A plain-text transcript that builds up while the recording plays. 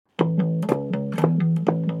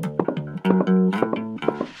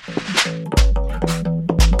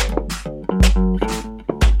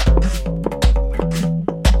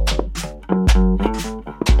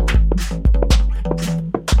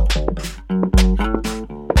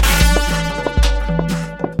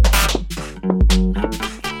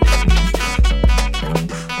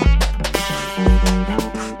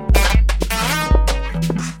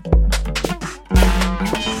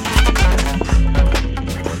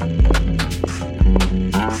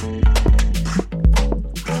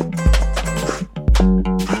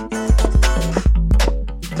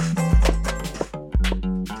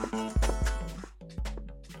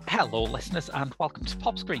listeners, and welcome to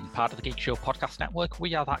Pop Screen, part of the Geek Show podcast network.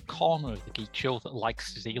 We are that corner of the Geek Show that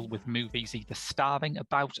likes to deal with movies either starring,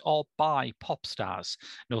 about, or by pop stars.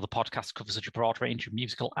 No, the podcast covers such a broad range of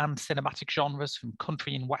musical and cinematic genres, from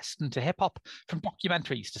country and western to hip-hop, from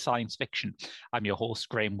documentaries to science fiction. I'm your host,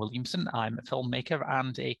 Graham Williamson. I'm a filmmaker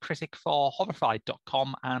and a critic for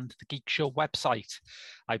Horrified.com and the Geek Show website.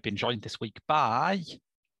 I've been joined this week by...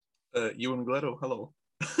 Ewan Gledo, hello.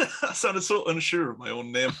 I sounded so unsure of my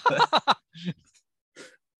own name.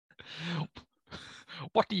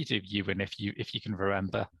 What do you do, Ewan, if you can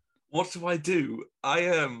remember? What do I do?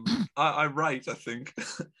 I write, I think.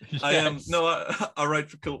 Yes. I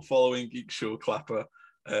write for cult following Geek Show Clapper,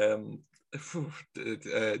 Daily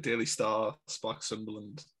Star, Spark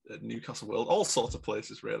Sunderland, Newcastle World, all sorts of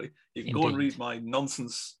places, really. You can go and read my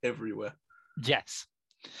nonsense everywhere. Yes.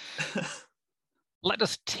 Let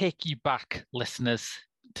us take you back, listeners,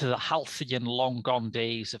 to the halcyon, long-gone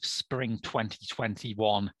days of spring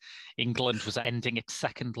 2021. England was ending its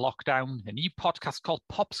second lockdown. A new podcast called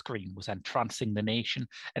Pop Screen was entrancing the nation,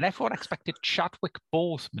 and everyone expected Chadwick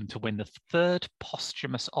Boseman to win the third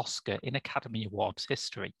posthumous Oscar in Academy Awards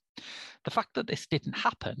history. The fact that this didn't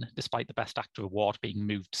happen, despite the Best Actor award being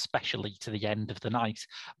moved specially to the end of the night,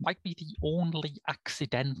 might be the only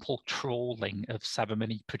accidental trolling of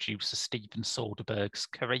ceremony producer Steven Soderbergh's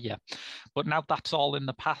career. But now that's all in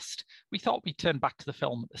the past, we thought we'd turn back to the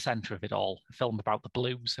film at the centre of it all, a film about the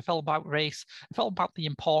blues, a film about race, a film about the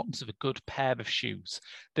importance of a good pair of shoes.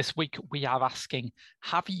 This week we are asking,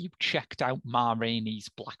 have you checked out Ma Rainey's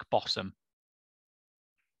Black Bottom?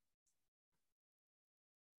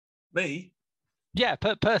 Me? Yeah,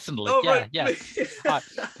 personally, oh, yeah, right. yeah.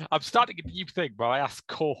 I'm starting a new thing where I ask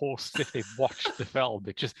co-hosts if they've watched the film.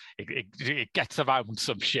 It gets around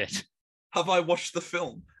some shit. Have I watched the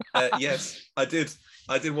film? Yes, I did.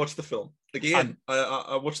 I did watch the film. Again,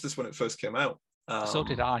 I watched this when it first came out. So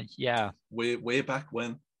did I, yeah. Way back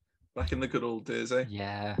when. Back in the good old days, eh?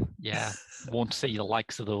 Yeah. Won't see the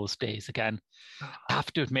likes of those days again. I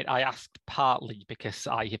have to admit, I asked partly because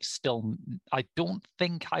I don't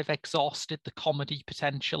think I've exhausted the comedy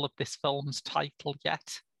potential of this film's title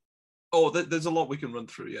yet. Oh, there's a lot we can run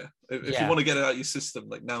through, yeah. If you want to get it out of your system,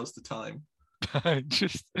 like, now's the time. I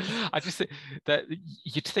just think that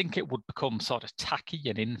you'd think it would become sort of tacky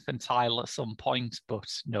and infantile at some point, but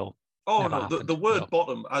no. Oh no, the word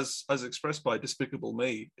bottom, as expressed by Despicable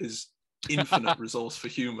Me, is infinite resource for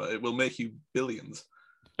humor. It will make you billions.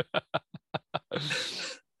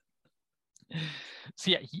 So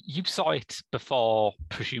yeah, you saw it before,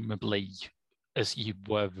 presumably, as you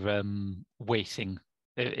were waiting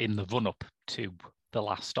in the run-up to the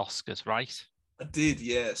last Oscars, right? I did,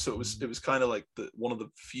 yeah. So it was kind of like one of the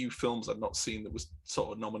few films I'd not seen that was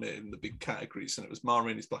sort of nominated in the big categories, and it was Ma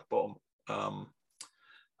Rainey's Black Bottom.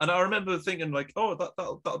 And I remember thinking, like, oh,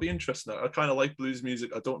 that'll be interesting. I kind of like blues music.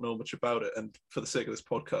 I don't know much about it. And for the sake of this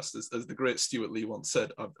podcast, as the great Stuart Lee once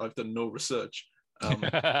said, I've done no research.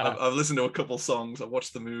 I've listened to a couple songs. I've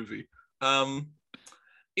watched the movie.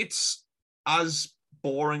 It's as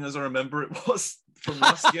boring as I remember it was from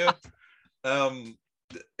last year.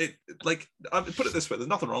 It like, I put it this way: there's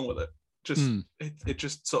nothing wrong with it. It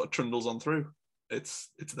just sort of trundles on through. It's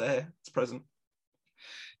there. It's present.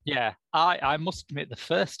 Yeah, I must admit, the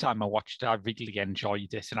first time I watched it, I really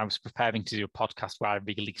enjoyed it, and I was preparing to do a podcast where I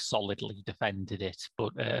really solidly defended it,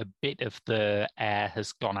 but a bit of the air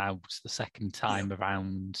has gone out the second time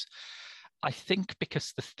around. I think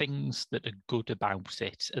because the things that are good about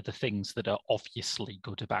it are the things that are obviously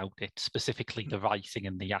good about it, specifically the writing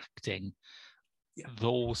and the acting. Yeah.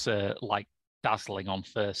 Those are like dazzling on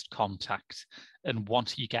first contact, and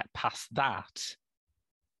once you get past that,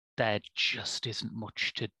 there just isn't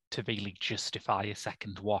much to really justify a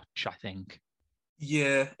second watch, I think.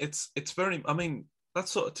 Yeah, it's very, I mean,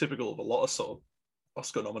 that's sort of typical of a lot of sort of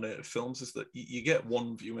Oscar-nominated films, is that you get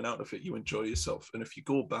one viewing out of it, you enjoy yourself, and if you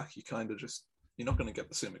go back, you kind of just, you're not going to get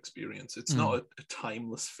the same experience. It's not a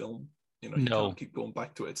timeless film. You know, you can't keep going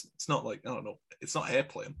back to it. It's not like, I don't know, it's not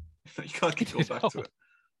Airplane. You can't keep going back to it.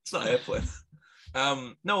 It's not Airplane.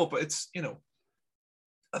 No, but it's, you know,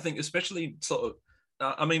 I think especially sort of,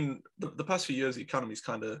 I mean, the past few years, the Academy's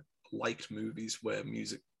kind of liked movies where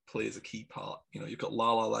music plays a key part. You know, you've got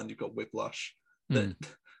La La Land, you've got Whiplash.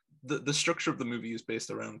 The structure of the movie is based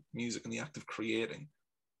around music and the act of creating.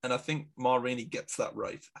 And I think Ma Rainey gets that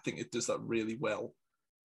right. I think it does that really well.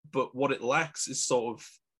 But what it lacks is sort of,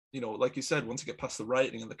 you know, like you said, once you get past the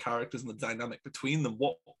writing and the characters and the dynamic between them,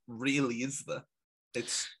 what really is there?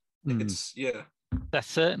 It's yeah. There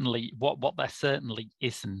certainly, what there certainly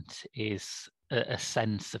isn't is a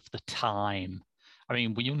sense of the time. I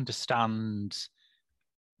mean, we understand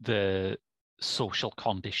the social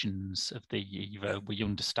conditions of the era. We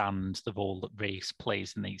understand the role that race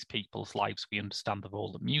plays in these people's lives. We understand the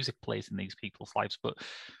role that music plays in these people's lives, but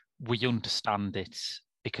we understand it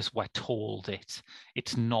because we're told it.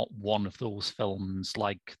 It's not one of those films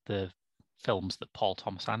like the films that Paul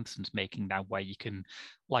Thomas Anderson's making now, where you can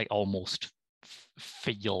like almost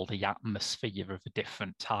feel the atmosphere of a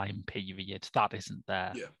different time period. That isn't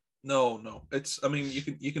there. Yeah. No. It's, I mean,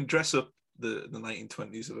 you can dress up the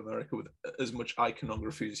 1920s of America with as much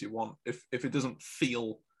iconography as you want. If it doesn't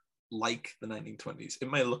feel like the 1920s, it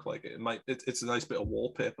may look like it. It's a nice bit of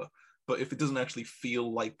wallpaper, but if it doesn't actually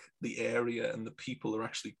feel like the area and the people are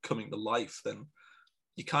actually coming to life, then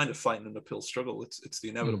you kind of fight an uphill struggle. It's the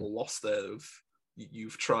inevitable loss there of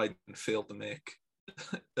you've tried and failed to make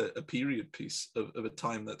a period piece of a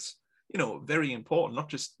time that's, you know, very important, not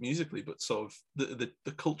just musically, but sort of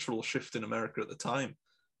the cultural shift in America at the time.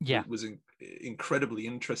 Yeah, was incredibly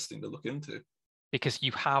interesting to look into. Because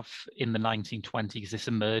you have in the 1920s this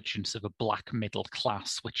emergence of a black middle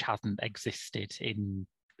class which hadn't existed in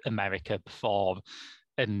America before,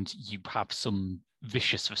 and you have some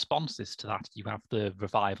vicious responses to that. You have the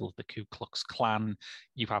revival of the Ku Klux Klan,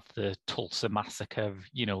 you have the Tulsa Massacre.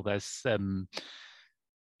 You know, there's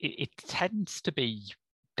it tends to be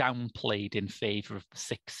downplayed in favor of the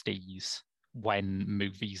 60s when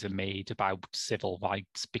movies are made about civil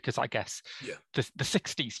rights, because I guess the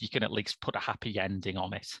 60s you can at least put a happy ending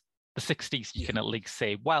on it. The 60s you can at least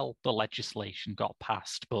say, well, the legislation got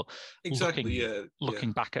passed, but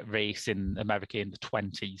looking back at race in America in the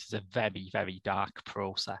 20s is a very, very dark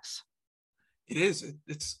process. It is.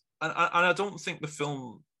 It's and I don't think the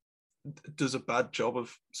film does a bad job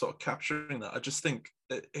of sort of capturing that. I just think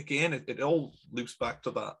again it all loops back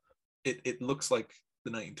to that. It looks like the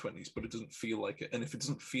 1920s, but it doesn't feel like it. And if it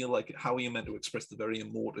doesn't feel like it, how are you meant to express the very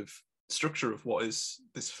emotive structure of what is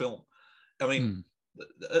this film? I mean,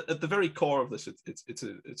 at the very core of this,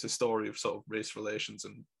 it's a story of sort of race relations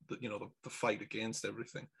and the fight against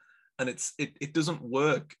everything. And it doesn't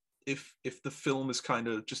work if the film is kind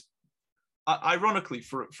of just, ironically,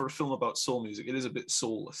 for a film about soul music, it is a bit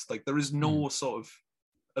soulless. Like there is no sort of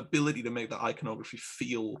ability to make that iconography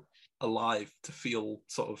feel alive, to feel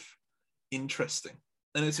sort of interesting.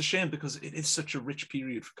 And it's a shame because it is such a rich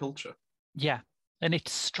period for culture. Yeah. And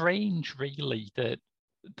it's strange, really, that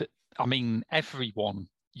I mean, everyone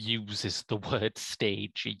uses the word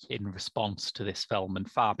stagey in response to this film,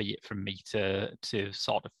 and far be it from me to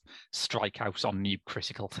sort of strike out on new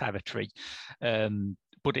critical territory.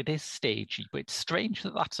 But it is stagey. But it's strange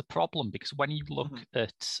that that's a problem, because when you look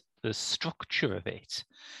at the structure of it,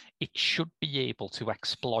 it should be able to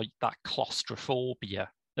exploit that claustrophobia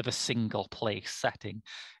of a single place setting.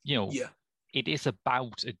 It is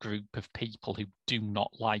about a group of people who do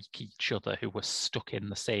not like each other, who are stuck in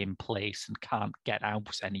the same place and can't get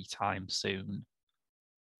out anytime soon.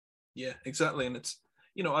 Yeah, exactly. And it's,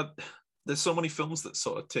 there's so many films that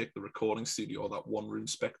sort of take the recording studio or that one room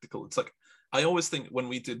spectacle. It's like, I always think when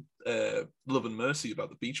we did Love and Mercy about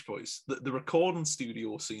the Beach Boys, the recording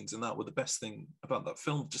studio scenes in that were the best thing about that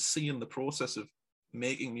film. Just seeing the process of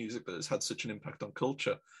making music that has had such an impact on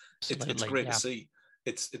culture. It's great to see.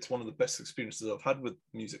 It's one of the best experiences I've had with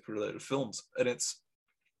music related films. And it's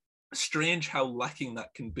strange how lacking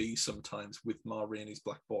that can be sometimes with Ma Rainey's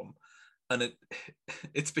Black Bottom. And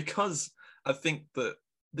it's because I think that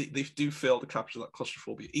they do fail to capture that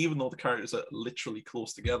claustrophobia. Even though the characters are literally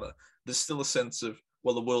close together, there's still a sense of,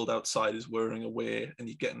 well, the world outside is wearing away, and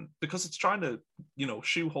you're getting, because it's trying to,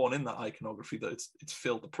 shoehorn in that iconography, that it's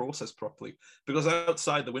failed to process properly. Because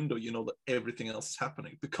outside the window, you know that everything else is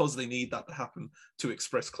happening, because they need that to happen to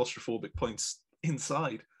express claustrophobic points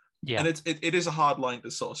inside. Yeah. And it is a hard line to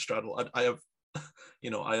sort of straddle. I have,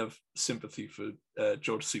 I have sympathy for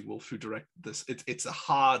George C. Wolfe, who directed this. It's a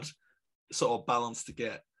hard sort of balance to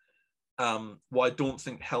get. What I don't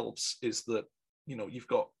think helps is that, you've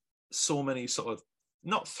got so many sort of,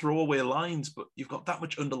 not throwaway lines, but you've got that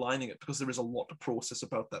much underlining it, because there is a lot to process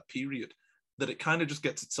about that period, that it kind of just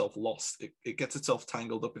gets itself lost. It gets itself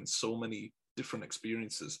tangled up in so many different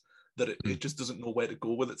experiences that it just doesn't know where to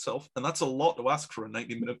go with itself. And that's a lot to ask for a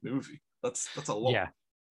 90-minute movie. That's a lot. Yeah.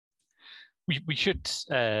 We should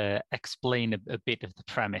explain a bit of the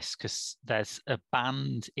premise, because there's a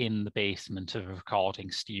band in the basement of a recording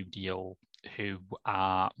studio who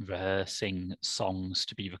are rehearsing songs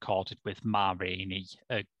to be recorded with Ma Rainey,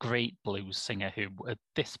 a great blues singer who at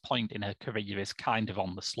this point in her career is kind of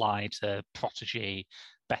on the slide. Her protege,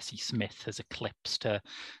 Bessie Smith, has eclipsed her.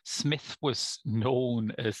 Smith was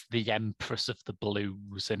known as the Empress of the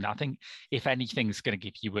Blues, and I think if anything's going to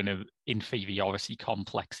give you an inferiority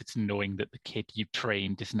complex, it's knowing that the kid you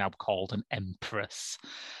trained is now called an empress.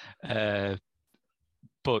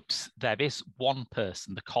 But there is one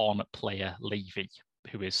person, the cornet player, Levy,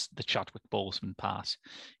 who is the Chadwick Boseman part,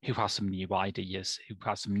 who has some new ideas, who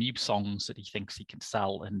has some new songs that he thinks he can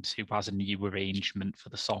sell, and who has a new arrangement for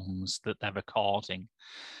the songs that they're recording.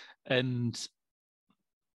 And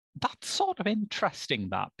that's sort of interesting,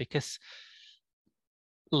 that, because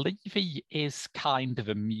Levy is kind of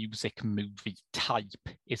a music movie type,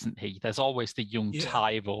 isn't he? There's always the young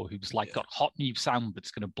Tyro who's like got hot new sound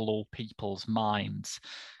that's going to blow people's minds.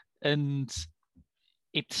 And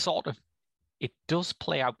it does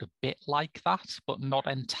play out a bit like that, but not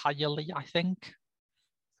entirely, I think.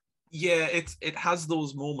 Yeah, it has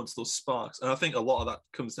those moments, those sparks. And I think a lot of that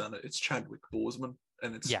comes down to it's Chadwick Boseman.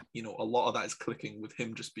 And it's, a lot of that is clicking with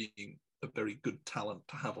him just being a very good talent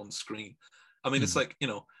to have on screen. I mean, it's like,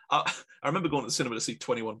 I remember going to the cinema to see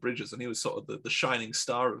 21 Bridges, and he was sort of the shining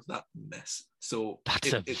star of that mess. So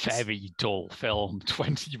that's a very dull film,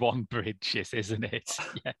 21 Bridges, isn't it?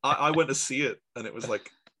 Yeah. I went to see it, and it was like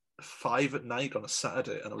 5 p.m. on a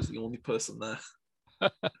Saturday, and I was the only person there.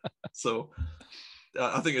 So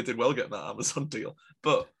I think it did well getting that Amazon deal.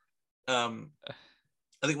 But I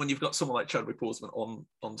think when you've got someone like Chadwick Boseman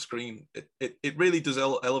on screen, it really does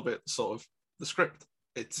elevate sort of the script.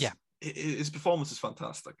 His performance is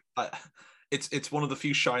fantastic. It's one of the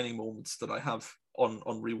few shining moments that I have on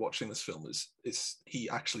rewatching this film. Is he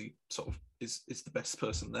actually sort of is the best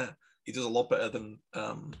person there? He does a lot better than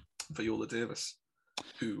Viola Davis,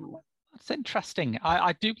 who. That's interesting.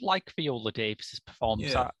 I do like Viola Davis's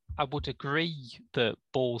performance. Yeah. I would agree that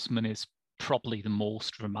Boseman is probably the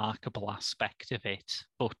most remarkable aspect of it,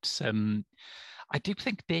 but I do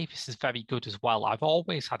think Davis is very good as well. I've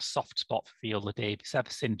always had a soft spot for Viola Davis ever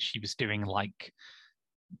since she was doing like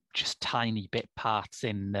just tiny bit parts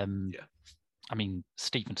in, I mean,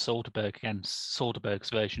 Steven Soderbergh against Soderbergh's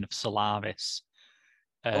version of Solaris.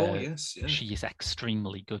 Yes. She is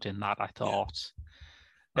extremely good in that, I thought.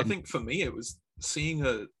 Yeah. I think for me, it was seeing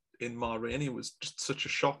her in Ma Rainey was just such a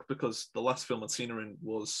shock, because the last film I'd seen her in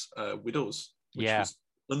was Widows, which was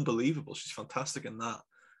unbelievable. She's fantastic in that.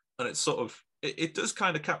 And it's sort of, it does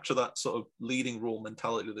kind of capture that sort of leading role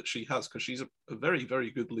mentality that she has, because she's a very,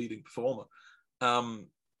 very good leading performer. And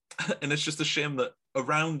it's just a shame that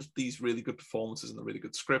around these really good performances and the really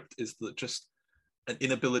good script is that just an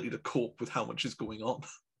inability to cope with how much is going on.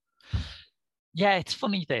 Yeah, it's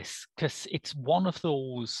funny this, because it's one of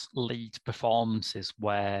those lead performances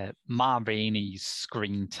where Ma Rainey's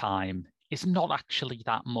screen time is not actually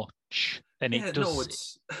that much. And it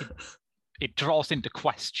does... It draws into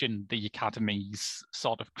question the Academy's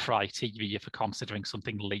sort of criteria for considering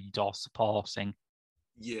something lead or supporting.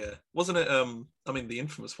 Yeah. Wasn't it, I mean, the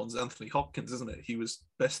infamous one's Anthony Hopkins, isn't it? He was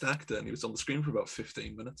best actor and he was on the screen for about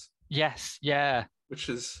 15 minutes. Yes, yeah. Which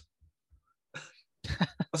is,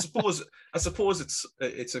 I suppose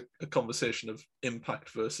it's a conversation of impact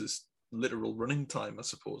versus literal running time, I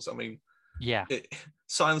suppose. I mean, yeah.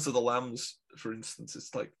 Silence of the Lambs, for instance,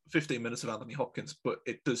 it's like 15 minutes of Anthony Hopkins, but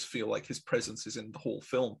it does feel like his presence is in the whole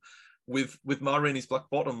film. With Ma Rainey's Black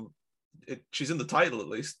Bottom, she's in the title at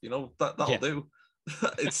least, that'll do.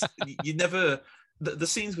 It's you never. The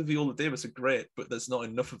scenes with Viola Davis are great, but there's not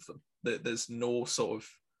enough of them. There's no sort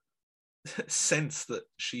of sense that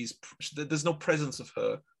there's no presence of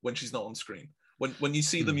her when she's not on screen. When you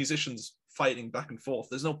see the musicians fighting back and forth,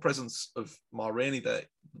 there's no presence of Ma Rainey there,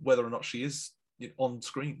 whether or not she is on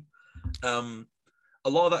screen. A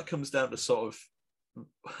lot of that comes down to sort of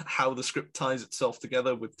how the script ties itself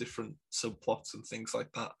together with different subplots and things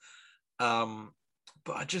like that.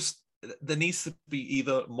 But there needs to be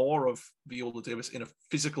either more of Viola Davis in a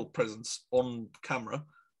physical presence on camera,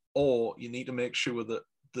 or you need to make sure that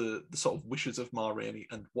the sort of wishes of Ma Rainey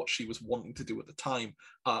and what she was wanting to do at the time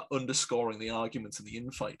are underscoring the arguments and the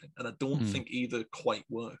infighting. And I don't think either quite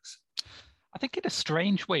works. I think in a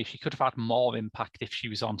strange way, she could have had more impact if she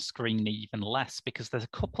was on screen even less, because there's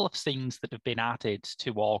a couple of scenes that have been added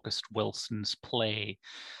to August Wilson's play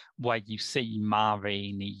where you see Ma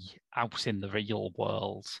Rainey out in the real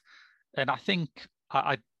world. And I think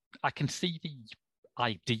I can see the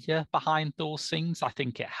idea behind those things. I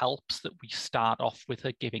think it helps that we start off with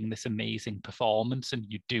her giving this amazing performance, and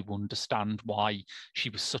you do understand why she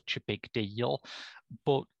was such a big deal.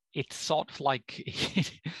 But it's sort of like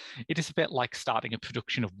it is a bit like starting a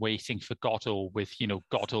production of Waiting for Godot with,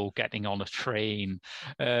 Godot getting on a train,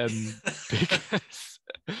 because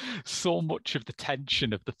so much of the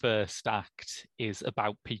tension of the first act is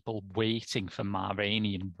about people waiting for Ma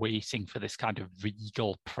Rainey and waiting for this kind of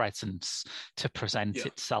regal presence to present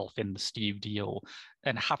itself in the studio,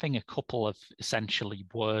 and having a couple of essentially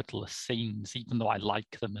wordless scenes, even though I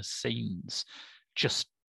like them as scenes, just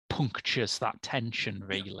punctures that tension,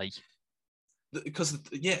 really. Because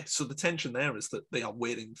so the tension there is that they are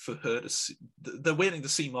waiting for her to see, they're waiting to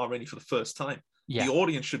see Ma Rainey for the first time. The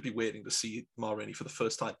audience should be waiting to see Ma Rainey for the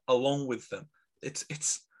first time along with them. It's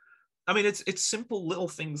simple little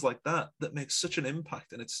things like that that make such an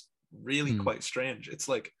impact, and it's really quite strange. It's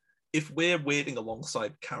like, if we're waiting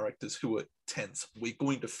alongside characters who are tense, we're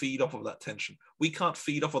going to feed off of that tension. We can't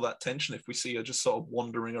feed off of that tension if we see her just sort of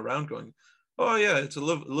wandering around going, oh yeah, it's a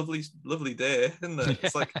lovely day, isn't it?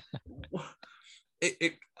 It's like,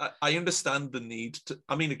 I understand the need to.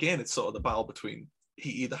 I mean, again, it's sort of the battle between, he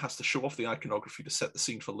either has to show off the iconography to set the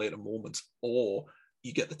scene for later moments, or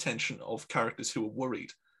you get the tension of characters who are worried.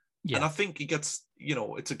 Yeah. And I think he gets,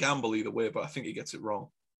 it's a gamble either way, but I think he gets it wrong.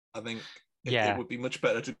 I think it would be much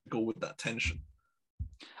better to go with that tension.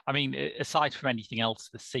 I mean, aside from anything else,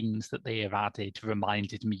 the scenes that they have added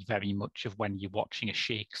reminded me very much of when you're watching a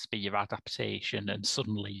Shakespeare adaptation and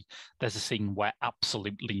suddenly there's a scene where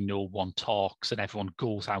absolutely no one talks and everyone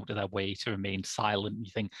goes out of their way to remain silent. And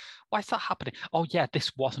you think, why is that happening? Oh, yeah,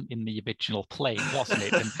 this wasn't in the original play, wasn't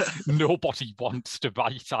it? And nobody wants to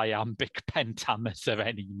write iambic pentameter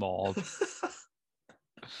anymore.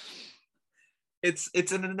 It's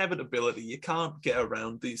an inevitability. You can't get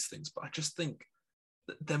around these things, but I just think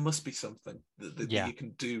there must be something that you can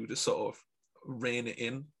do to sort of rein it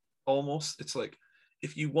in, almost. It's like,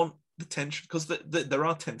 if you want the tension, because there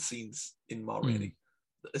are tense scenes in Ma Rainey,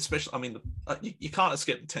 especially, I mean, you can't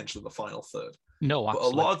escape the tension of the final third. No,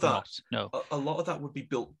 absolutely but a lot of that, not. No. A lot of that would be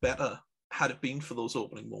built better had it been for those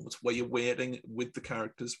opening moments where you're waiting with the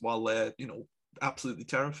characters while they're, absolutely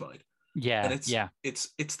terrified. Yeah, and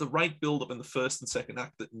it's the right build up in the first and second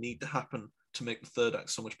act that need to happen to make the third act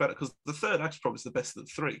so much better, because the third act is probably the best of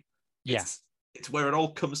the three. Yeah, it's where it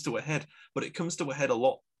all comes to a head, but it comes to a head a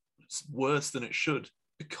lot worse than it should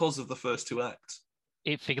because of the first two acts.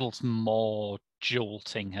 It feels more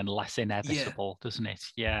jolting and less inevitable, doesn't it?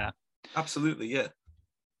 Yeah, absolutely. Yeah,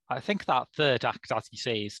 I think that third act, as you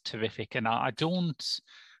say, is terrific, and I don't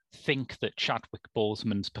think that Chadwick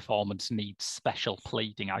Boseman's performance needs special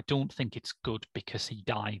pleading. I don't think it's good because he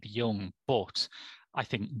died young, but I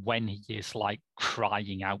think when he is like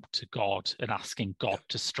crying out to God and asking God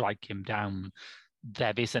to strike him down,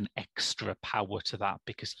 there is an extra power to that,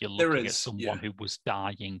 because you're looking at someone who was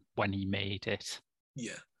dying when he made it.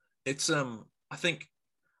 Yeah, it's I think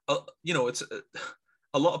it's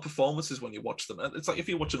a lot of performances when you watch them. It's like if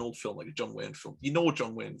you watch an old film like a John Wayne film,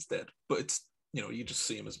 John Wayne's dead, but it's you just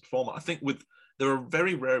see him as a performer. I think there are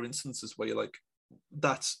very rare instances where you're like,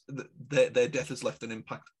 their death has left an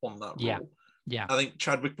impact on that role. Yeah, I think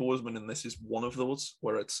Chadwick Boseman in this is one of those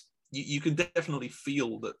where it's you can definitely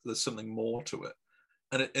feel that there's something more to it,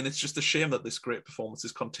 and it's just a shame that this great performance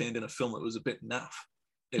is contained in a film that was a bit naff.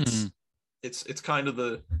 It's kind of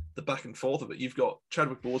the back and forth of it. You've got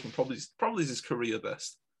Chadwick Boseman probably his career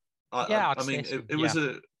best. I mean, it was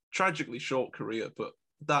a tragically short career, but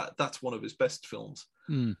that's one of his best films.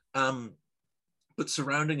 But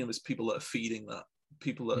surrounding him is people that are feeding that.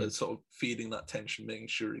 People that are sort of feeding that tension, making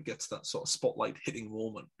sure he gets that sort of spotlight hitting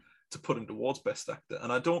moment to put him towards Best Actor.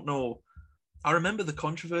 And I don't know, I remember the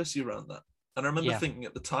controversy around that. And I remember thinking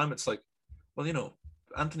at the time, it's like, well,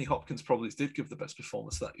 Anthony Hopkins probably did give the best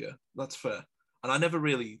performance that year. That's fair. And I never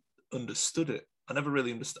really understood it. I never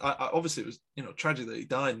really understood. Obviously, it was, tragic that he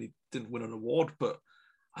died and he didn't win an award, but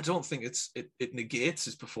I don't think it negates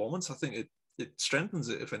his performance. I think it strengthens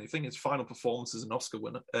it, if anything. His final performance as an Oscar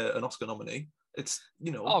winner, an Oscar nominee. It's,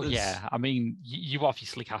 yeah. I mean, you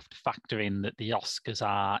obviously have to factor in that the Oscars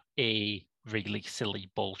are A, really silly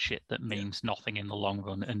bullshit that means nothing in the long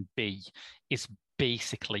run, and B, is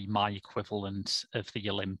basically my equivalent of the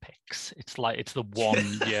Olympics. It's like, it's the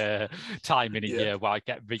one year time in a year where I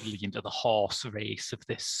get really into the horse race of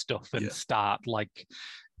this stuff and start like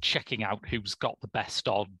checking out who's got the best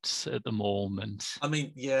odds at the moment. I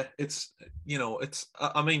mean, I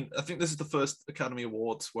mean, I think this is the first Academy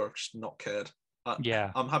Awards where I've just not cared.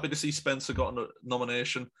 I'm happy to see Spencer got a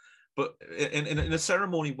nomination, but in a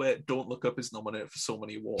ceremony where Don't Look Up is nominated for so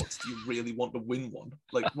many awards, do you really want to win one?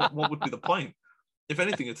 Like, what would be the point? If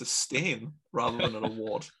anything, it's a stain rather than an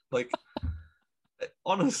award. Like,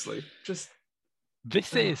 honestly, just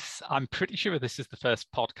This is, I'm pretty sure this is the first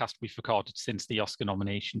podcast we've recorded since the Oscar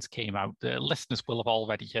nominations came out. The listeners will have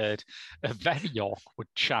already heard a very awkward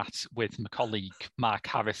chat with my colleague Mark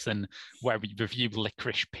Harrison, where we review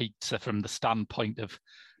Licorice Pizza from the standpoint of,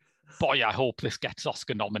 boy, I hope this gets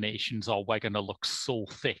Oscar nominations or we're going to look so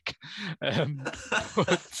thick.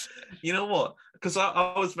 But... You know what? Because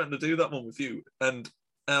I was meant to do that one with you, and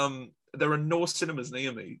there are no cinemas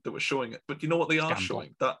near me that were showing it. But you know what they are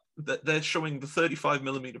showing? That they're showing the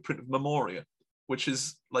 35mm print of Memoria, which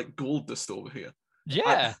is like gold dust over here.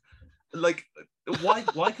 Yeah.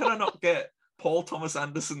 Why can I not get Paul Thomas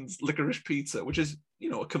Anderson's Licorice Pizza, which is,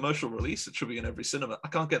 a commercial release? It should be in every cinema. I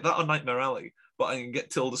can't get that on Nightmare Alley, but I can get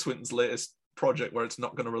Tilda Swinton's latest project where it's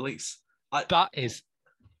not going to release. That is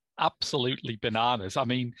absolutely bananas. I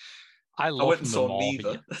mean, I love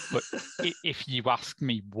Memoria, but if you ask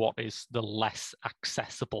me what is the less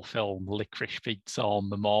accessible film, Licorice Pizza or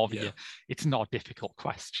Memoria, it's not a difficult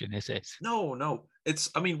question, is it? No.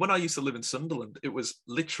 When I used to live in Sunderland, it was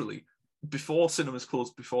literally, before cinemas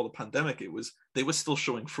closed, before the pandemic, they were still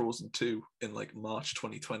showing Frozen 2 in like March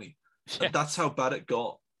 2020. Yeah. And that's how bad it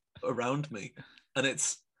got around me. And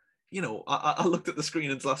it's, I looked at the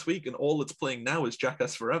screenings last week and all that's playing now is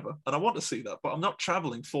Jackass Forever. And I want to see that, but I'm not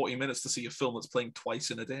traveling 40 minutes to see a film that's playing twice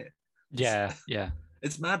in a day. Yeah.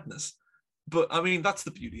 It's madness. But I mean, that's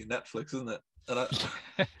the beauty of Netflix, isn't it?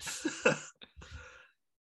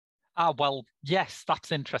 And well, yes,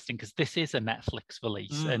 that's interesting because this is a Netflix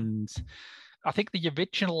release. And I think the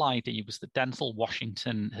original idea was that Denzel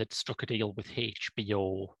Washington had struck a deal with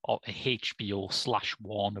HBO or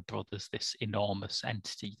HBO/Warner Brothers, this enormous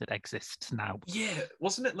entity that exists now. Yeah,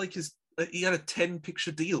 wasn't it like he had a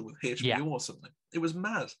 10-picture deal with HBO or something? It was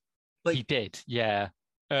mad. He did, yeah.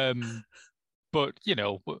 But,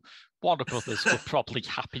 Warner Brothers were probably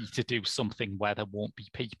happy to do something where there won't be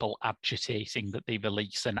people agitating that they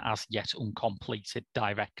release an as yet uncompleted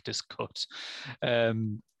director's cut.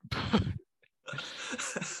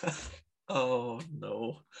 Oh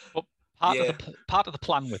no! But part of the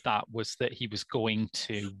plan with that was that he was going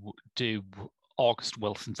to do August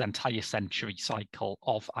Wilson's entire century cycle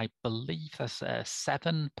of, I believe there's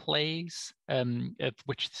 7 plays, of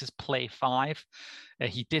which this is play 5.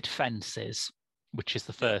 He did Fences, which is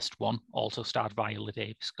the first one. Also starred Viola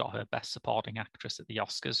Davis, got her Best Supporting Actress at the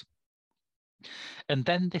Oscars. And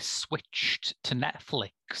then this switched to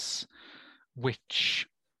Netflix, which,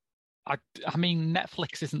 I mean,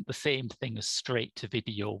 Netflix isn't the same thing as straight to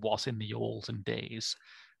video was in the olden days,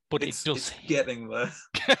 but it's getting there.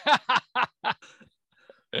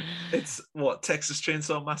 It's what, Texas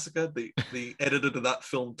Chainsaw Massacre? The editor of that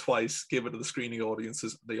film twice gave it to the screening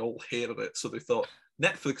audiences. They all hated it, so they thought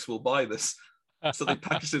Netflix will buy this. So they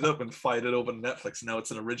packaged it up and fired it over to Netflix. Now it's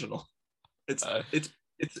an original. It's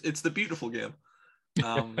the beautiful game.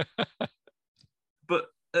 But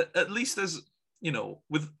at least there's,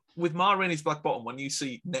 with Ma Rainey's Black Bottom, when you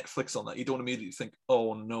see Netflix on that, you don't immediately think,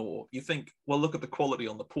 oh no. You think, well, look at the quality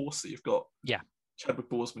on the poster. You've got Chadwick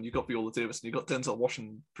Boseman, you've got Viola Davis, and you've got Denzel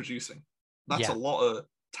Washington producing. That's a lot of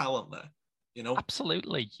talent there,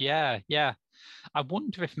 Absolutely, yeah. I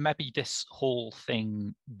wonder if maybe this whole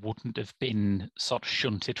thing wouldn't have been sort of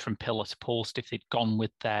shunted from pillar to post if they'd gone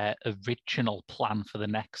with their original plan for the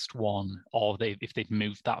next one, or if they'd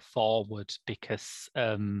moved that forward, because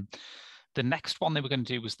the next one they were going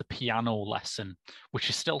to do was The Piano Lesson, which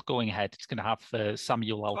is still going ahead. It's going to have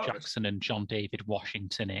Samuel L. Jackson and John David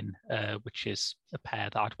Washington in, which is a pair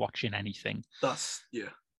that I'd watch in anything.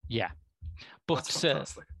 Yeah. But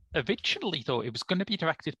originally, though, it was going to be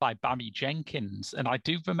directed by Barry Jenkins. And I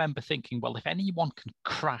do remember thinking, well, if anyone can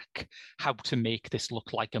crack how to make this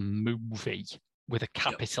look like a movie with a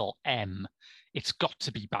capital M, it's got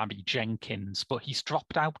to be Barry Jenkins. But he's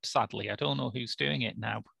dropped out, sadly. I don't know who's doing it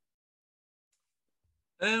now.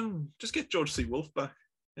 Just get George C. Wolfe back.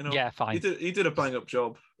 Yeah, fine. He did a bang up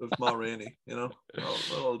job of Ma Rainey. It'll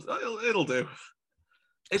do.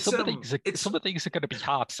 Some of these are going to be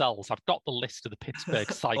hard sells. I've got the list of the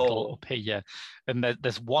Pittsburgh cycle up here, and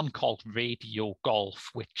there's one called Radio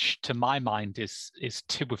Golf, which to my mind is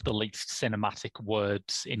 2 of the least cinematic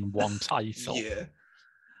words in one title. Yeah,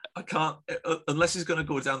 I can't unless he's going to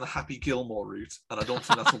go down the Happy Gilmore route, and I don't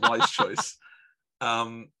think that's a wise choice.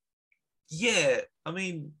 Yeah, I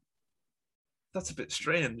mean, that's a bit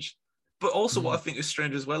strange. But also what I think is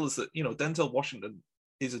strange as well is that, Denzel Washington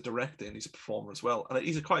is a director and he's a performer as well. And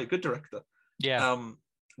he's quite a good director. Yeah.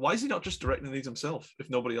 Why is he not just directing these himself if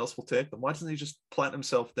nobody else will take them? Why doesn't he just plant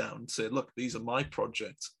himself down and say, look, these are my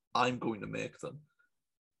projects. I'm going to make them.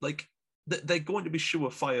 Like, they're going to be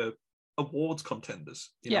surefire awards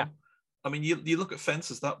contenders. You know? I mean, you look at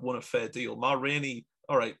Fences, that won a fair deal. Ma Rainey,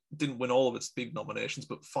 all right, didn't win all of its big nominations,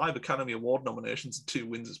 but 5 Academy Award nominations and 2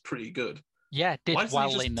 wins is pretty good. Yeah, it did Why doesn't he well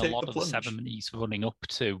just in a take lot the of the plunge? ceremonies running up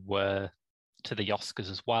to the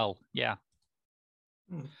Oscars as well. Yeah.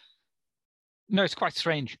 No, it's quite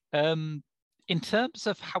strange. In terms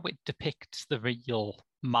of how it depicts the real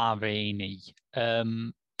Ma Rainey,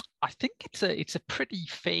 I think it's a pretty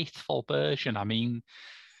faithful version. I mean,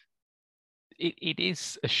 it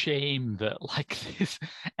is a shame that like this,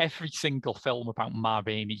 every single film about Ma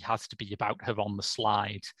Rainey has to be about her on the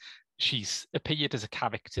slide. She's appeared as a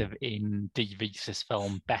character in Dee Reese's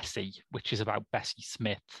film Bessie, which is about Bessie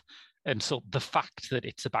Smith. And so the fact that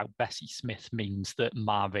it's about Bessie Smith means that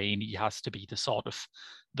Ma Rainey has to be the sort of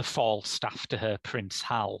the Falstaff to her Prince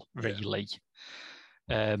Hal, really.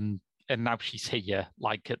 Yeah. And now she's here,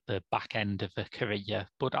 like at the back end of her career.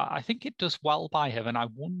 But I think it does well by her. And I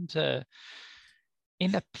wonder,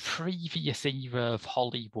 in a previous era of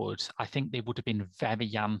Hollywood, I think they would have been very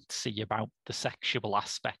antsy about the sexual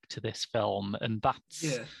aspect to this film. And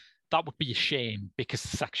that would be a shame because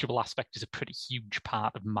the sexual aspect is a pretty huge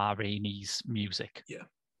part of Ma Rainey's music. Yeah.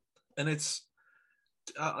 And it's,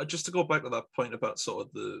 just to go back to that point about sort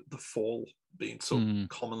of the fall being so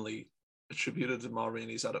commonly attributed to Ma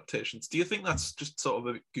Rainey's adaptations, do you think that's just sort of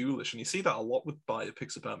a bit ghoulish? And you see that a lot with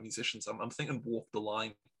biopics about musicians. I'm thinking Walk the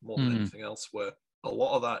Line more than anything else, where a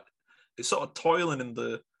lot of that is sort of toiling in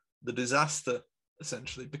the disaster,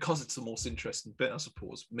 essentially, because it's the most interesting bit, I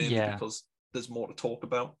suppose, mainly because there's more to talk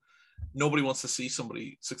about. Nobody wants to see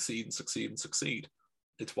somebody succeed and succeed and succeed.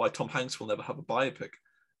 It's why Tom Hanks will never have a biopic.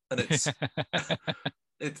 And it's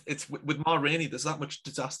it's with Ma Rainey, there's that much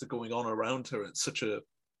disaster going on around her. It's such a,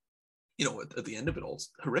 at the end of it all,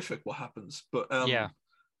 it's horrific what happens. But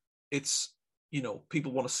it's,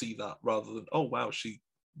 people want to see that rather than, oh, wow, she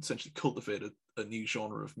essentially cultivated a new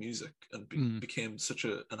genre of music and became such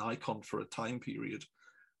an icon for a time period.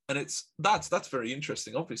 And that's very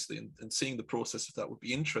interesting, obviously, and seeing the process of that would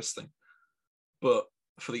be interesting. But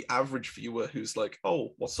for the average viewer who's like, oh,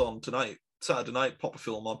 what's on tonight? Saturday night, pop a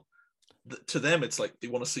film on. To them, it's like they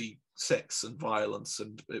want to see sex and violence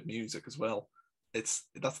and music as well. That's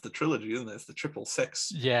the trilogy, isn't it? It's the triple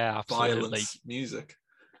sex, violence, music.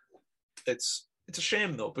 It's a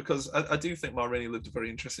shame though, because I do think Ma Rainey lived a very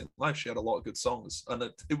interesting life. She had a lot of good songs, and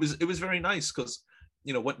it was very nice because,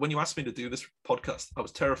 when you asked me to do this podcast, I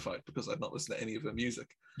was terrified because I'd not listened to any of her music.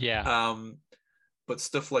 Yeah. But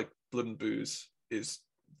stuff like Blood and Booze is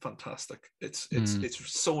fantastic. It's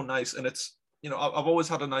so nice, and it's, I've always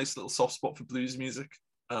had a nice little soft spot for blues music,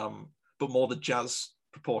 but more the jazz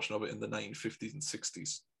proportion of it in the 1950s and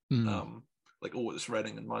 60s. Like Otis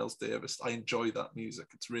Redding and Miles Davis. I enjoy that music.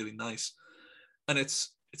 It's really nice. And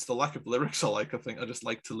it's the lack of lyrics I like. I think I just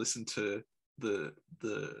like to listen to the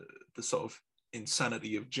sort of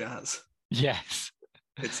insanity of jazz. Yes.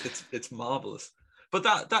 It's marvelous. But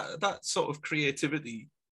that sort of creativity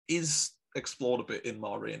is explored a bit in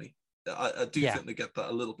Ma Rainey. I do think they get that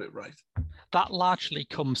a little bit right. That largely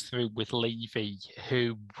comes through with Levy,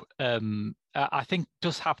 who I think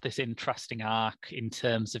does have this interesting arc in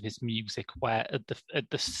terms of his music, where at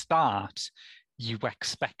the start you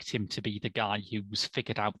expect him to be the guy who's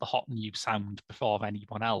figured out the hot new sound before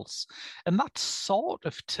anyone else. And that sort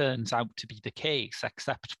of turns out to be the case,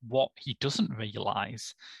 except what he doesn't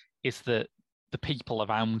realize is that the people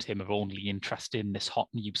around him are only interested in this hot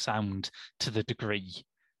new sound to the degree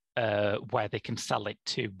where they can sell it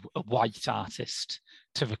to a white artist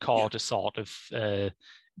to record a sort of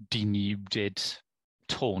denuded,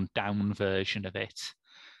 toned down version of it.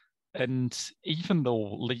 And even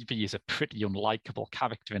though Levy is a pretty unlikable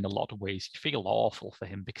character in a lot of ways, you feel awful for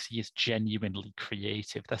him because he is genuinely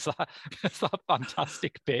creative. There's that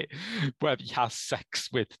fantastic bit where he has sex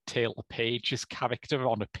with Taylor Page's character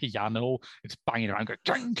on a piano. It's banging around, going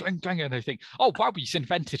ding, ding, ding, and I think, oh wow, he's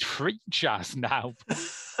invented free jazz now.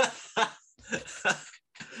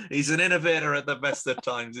 He's an innovator at the best of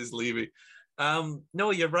times, is Levy.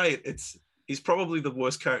 No, you're right. He's probably the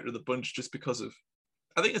worst character of the bunch just because of,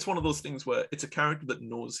 I think it's one of those things where it's a character that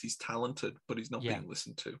knows he's talented, but he's not being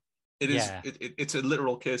listened to. It's a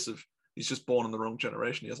literal case of he's just born in the wrong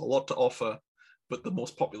generation. He has a lot to offer, but the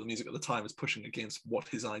most popular music at the time is pushing against what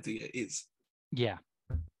his idea is. Yeah.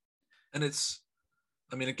 And it's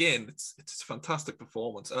a fantastic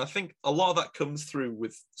performance. And I think a lot of that comes through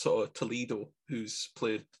with sort of Toledo, who's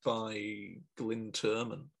played by Glyn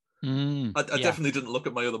Turman. I definitely didn't look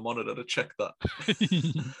at my other monitor to check that.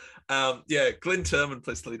 Glyn Turman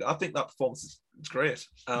plays Toledo. I think that performance is great.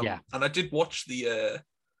 And I did watch the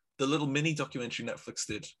little mini documentary Netflix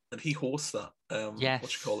did, and he hosts that.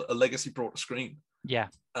 What you call it? A Legacy Brought to Screen. Yeah.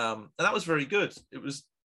 And that was very good. It was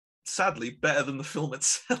sadly better than the film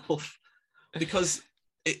itself because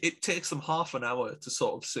it takes them half an hour to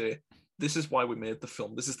sort of say, this is why we made the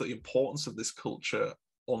film. This is the importance of this culture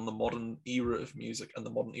on the modern era of music and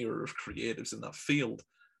the modern era of creatives in that field,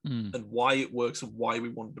 and why it works and why we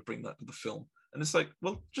wanted to bring that to the film. And it's like,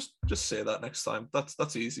 well, just say that next time.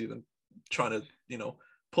 That's easier than trying to,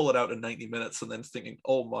 pull it out in 90 minutes and then thinking,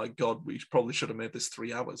 oh my God, we probably should have made this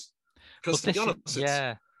 3 hours. Because to be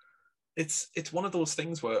honest, it's one of those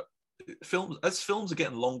things where films are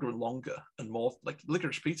getting longer and longer and more, like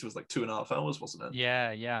Licorice Pizza was like 2.5 hours, wasn't it?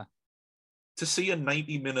 Yeah. To see a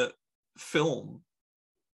 90-minute film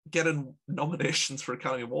getting nominations for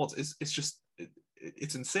Academy Awards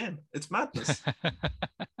it's insane. It's madness.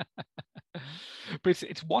 But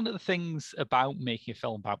it's one of the things about making a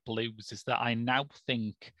film about blues is that I now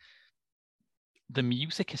think the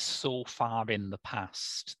music is so far in the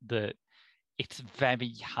past that it's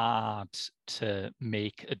very hard to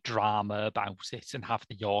make a drama about it and have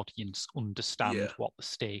the audience understand what the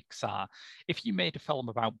stakes are. If you made a film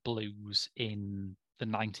about blues in the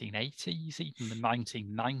 1980s, even the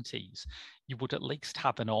 1990s, you would at least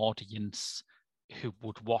have an audience who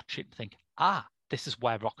would watch it and think, this is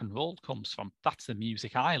where rock and roll comes from. That's the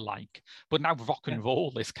music I like. But now rock and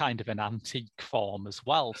roll is kind of an antique form as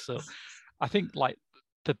well. So I think like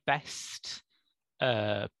the best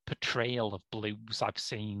portrayal of blues I've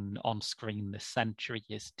seen on screen this century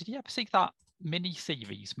is, did you ever see that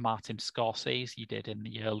mini-series Martin Scorsese did in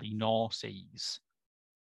the early noughties?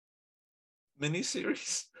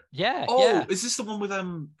 Mini-series? Yeah. Is this the one with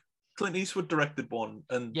Clint Eastwood directed one?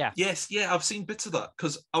 And yes, I've seen bits of that,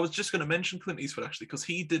 because I was just going to mention Clint Eastwood actually, because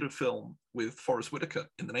he did a film with Forrest Whitaker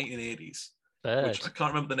in the 1980s, which I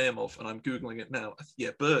can't remember the name of, and I'm Googling it now.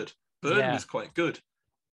 Bird was quite good.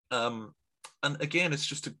 And again, it's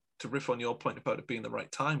just to riff on your point about it being the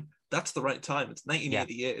right time. That's the right time. It's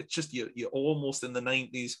 1988. It's just you're almost in the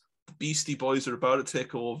 90s. The Beastie Boys are about to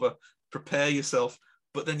take over. Prepare yourself.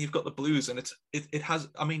 But then you've got the blues, and it has.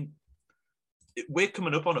 I mean, we're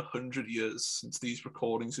coming up on 100 years since these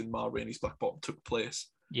recordings in Ma Rainey's Black Bottom took place.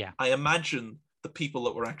 Yeah, I imagine the people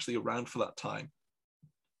that were actually around for that time,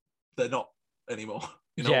 they're not anymore.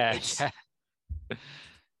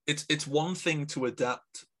 It's one thing to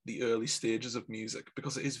adapt the early stages of music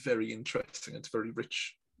because it is very interesting, it's very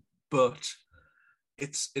rich, but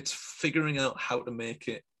it's figuring out how to make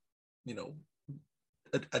it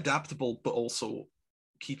adaptable, but also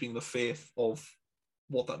keeping the faith of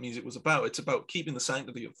what that music was about. It's about keeping the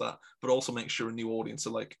sanctity of that, but also make sure a new audience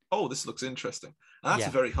are like, oh, this looks interesting. And that's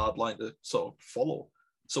a very hard line to sort of follow.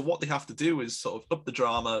 So what they have to do is sort of up the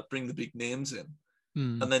drama, bring the big names in,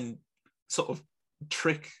 and then sort of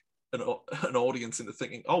trick an audience into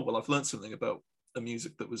thinking, oh, well, I've learned something about a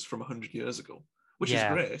music that was from 100 years ago, which is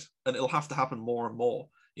great. And it'll have to happen more and more.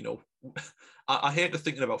 I hate to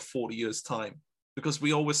thinking about 40 years time, because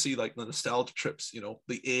we always see like the nostalgia trips,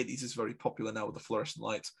 the 80s is very popular now with the fluorescent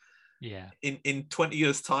lights. Yeah. In 20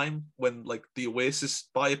 years time, when like the Oasis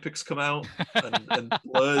biopics come out and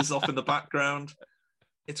Blur's off in the background,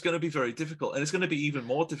 it's going to be very difficult. And it's going to be even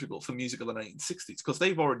more difficult for music of the 1960s because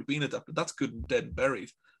they've already been adapted. That's good and dead and buried.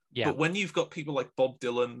 Yeah. But when you've got people like Bob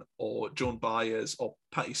Dylan or Joan Baez or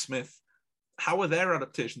Patti Smith, how are their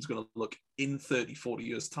adaptations going to look in 30, 40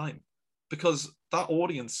 years' time? Because that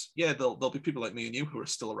audience, there'll be people like me and you who are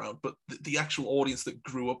still around, but the actual audience that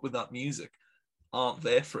grew up with that music aren't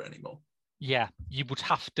there for it anymore. Yeah, you would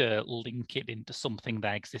have to link it into something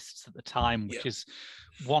that exists at the time, which is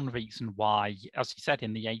one reason why, as you said,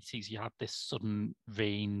 in the 80s, you had this sudden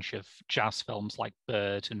range of jazz films like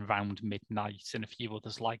Bird and Round Midnight and a few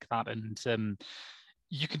others like that. And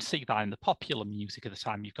you can see that in the popular music at the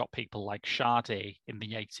time. You've got people like Sade in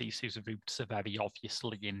the 80s, whose roots are very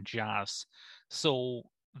obviously in jazz. So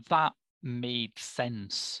that made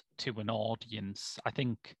sense to an audience. I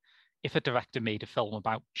think if a director made a film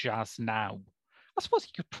about jazz now, I suppose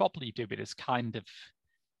you could probably do it as kind of,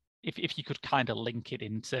 if you could kind of link it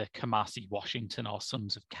into Kamasi Washington or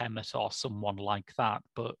Sons of Kemet or someone like that,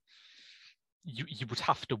 but you would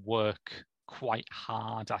have to work quite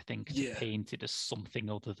hard, I think, to paint it as something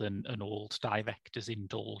other than an old director's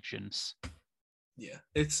indulgence. Yeah,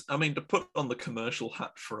 to put on the commercial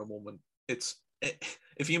hat for a moment,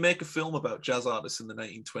 if you make a film about jazz artists in the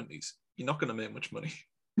 1920s, you're not going to make much money.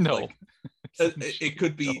 No. It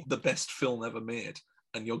could be the best film ever made,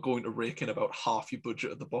 and you're going to rake in about half your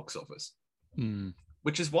budget at the box office.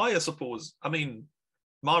 Which is why I suppose,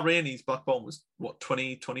 Ma Rainey's Black Bottom was,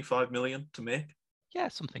 25 million to make? Yeah,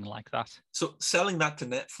 something like that. So selling that to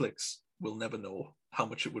Netflix, we'll never know how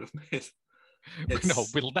much it would have made. No,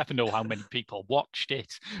 we'll never know how many people watched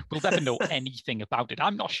it. We'll never know anything about it.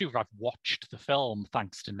 I'm not sure I've watched the film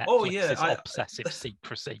thanks to Oh Netflix's yeah, obsessive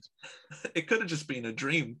secrecy. it could have just been a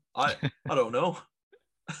dream. I don't know,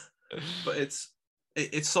 but it's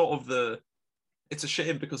sort of it's a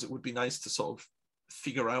shame because it would be nice to sort of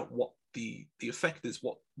figure out what the effect is,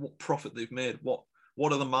 what profit they've made, what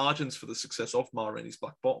are the margins for the success of Ma Rainey's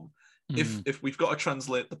Black Bottom. If we've got to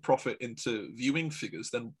translate the profit into viewing figures,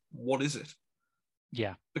 then what is it?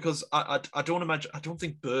 Yeah, because I don't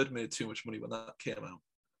think Bird made too much money when that came out.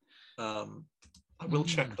 I will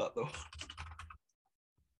check that though.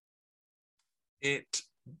 It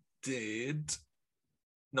did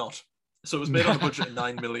not. So it was made on a budget of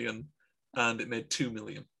 9 million, and it made 2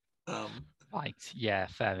 million. Right. Yeah.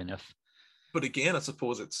 Fair enough. But again, I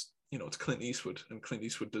suppose it's Clint Eastwood, and Clint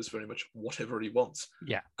Eastwood does very much whatever he wants.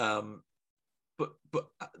 Yeah. But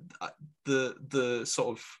the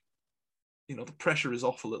sort of the pressure is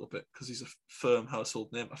off a little bit because he's a firm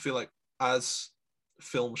household name. I feel like as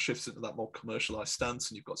film shifts into that more commercialized stance,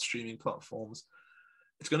 and you've got streaming platforms,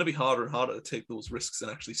 it's going to be harder and harder to take those risks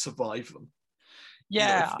and actually survive them.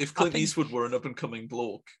 Yeah. If Clint Eastwood were an up and coming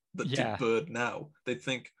bloke that did Bird now, they'd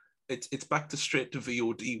think it's back to straight to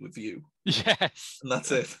VOD with you. Yes. And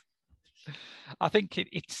that's it. I think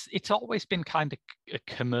it's always been kind of a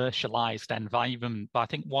commercialized environment, but I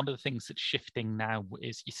think one of the things that's shifting now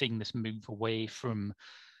is you're seeing this move away from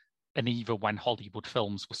an era when Hollywood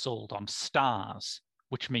films were sold on stars,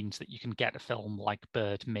 which means that you can get a film like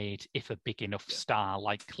Bird made if a big enough star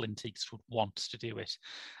like Clint Eastwood wants to do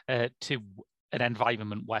it, to an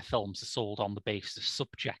environment where films are sold on the basis of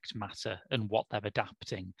subject matter and what they're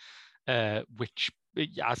adapting, which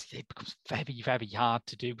as it becomes very, very hard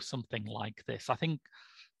to do something like this. I think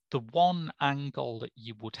the one angle that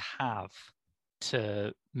you would have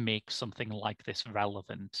to make something like this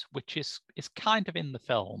relevant, which is kind of in the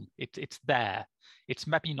film, it's there. It's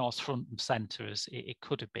maybe not as front and center as it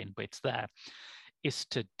could have been, but it's there, is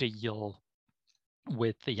to deal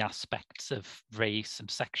with the aspects of race and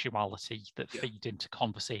sexuality that feed into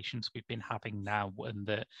conversations we've been having now, and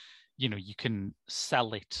that you can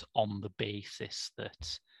sell it on the basis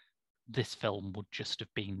that this film would just have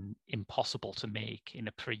been impossible to make in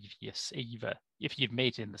a previous era. If you'd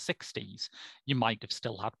made it in the 60s, you might have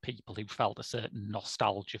still had people who felt a certain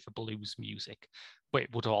nostalgia for blues music, but it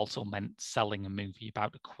would have also meant selling a movie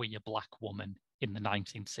about a queer black woman in the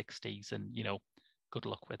 1960s, and good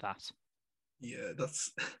luck with that. Yeah,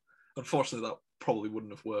 that's unfortunately that probably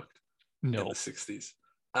wouldn't have worked in the 60s.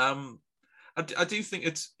 I do think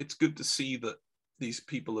it's good to see that these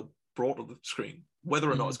people are brought to the screen,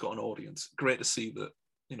 whether or not it's got an audience. Great to see that,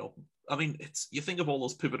 you think of all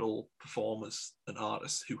those pivotal performers and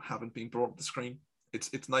artists who haven't been brought to the screen.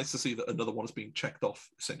 It's nice to see that another one is being checked off,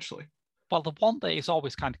 essentially. Well, the one that is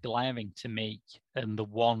always kind of glaring to me, and the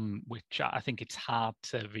one which I think it's hard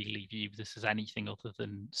to really view this as anything other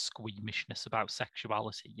than squeamishness about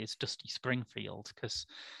sexuality, is Dusty Springfield, because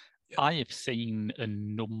I have seen a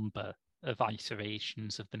number of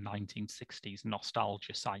iterations of the 1960s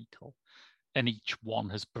nostalgia cycle, and each one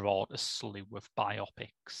has brought a slew of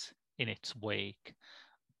biopics in its wake,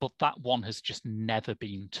 but that one has just never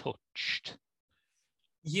been touched.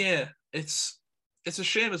 Yeah, it's a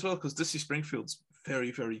shame as well, because Dusty Springfield's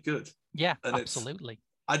very, very good. Yeah, and absolutely.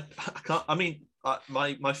 I can't.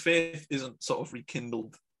 My faith isn't sort of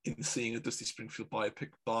rekindled in seeing a Dusty Springfield biopic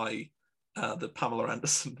by the Pamela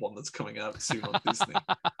Anderson one that's coming out soon on Disney.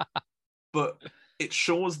 But it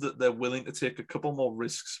shows that they're willing to take a couple more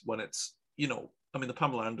risks when it's, the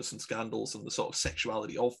Pamela Anderson scandals and the sort of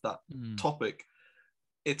sexuality of that topic.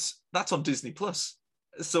 That's on Disney Plus.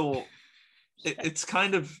 So it's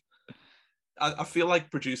kind of, I feel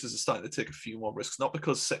like producers are starting to take a few more risks, not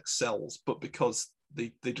because sex sells, but because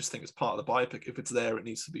they just think it's part of the biopic. If it's there, it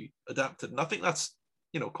needs to be adapted. And I think that's,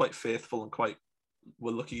 quite faithful, and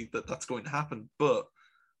we're lucky that that's going to happen. But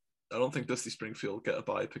I don't think Dusty Springfield will get a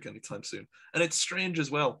biopic anytime soon. And it's strange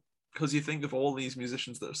as well, because you think of all these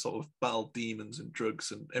musicians that have sort of battled demons and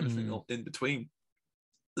drugs and everything in between.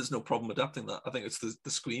 There's no problem adapting that. I think it's the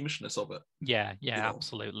squeamishness of it. Yeah,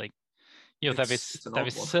 absolutely. There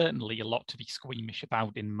is certainly a lot to be squeamish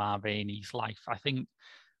about in Ma Rainey's life. I think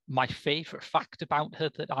my favorite fact about her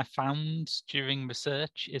that I found during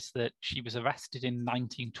research is that she was arrested in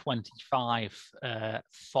 1925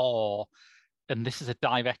 for, and this is a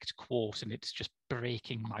direct quote, and it's just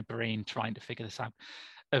breaking my brain trying to figure this out,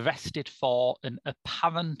 arrested for an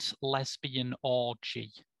apparent lesbian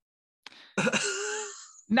orgy.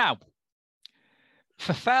 Now,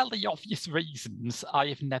 For fairly obvious reasons, I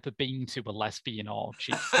have never been to a lesbian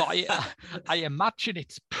orgy, but I imagine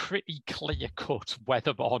it's pretty clear cut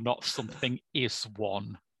whether or not something is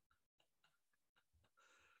one.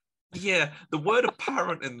 Yeah, the word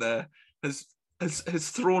apparent in there has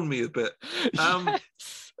thrown me a bit.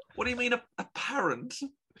 Yes. What do you mean apparent?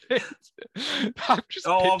 I'm just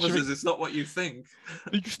officers, it's not what you think.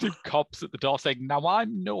 These two cops at the door saying, "Now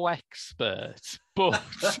I'm no expert, but."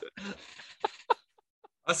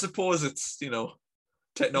 I suppose it's,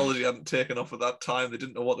 technology hadn't taken off at that time. They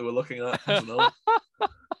didn't know what they were looking at. I don't know.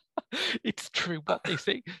 It's true what they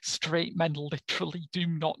say. Straight men literally do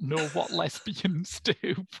not know what lesbians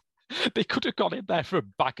do. They could have gone in there for a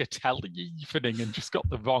bagatelle evening and just got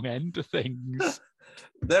the wrong end of things.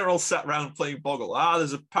 They're all sat around playing Boggle.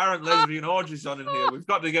 There's apparent lesbian orgies on in here. We've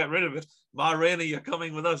got to get rid of it. Ma Rainey, you're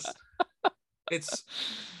coming with us. It's...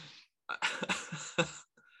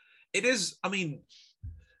 it is, I mean...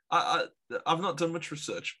 I've not done much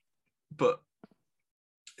research, but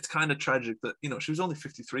it's kind of tragic that she was only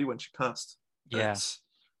 53 when she passed. Yeah,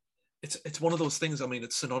 it's one of those things. I mean,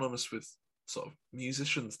 it's synonymous with sort of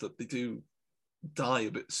musicians that they do die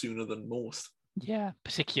a bit sooner than most. Yeah,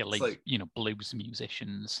 particularly blues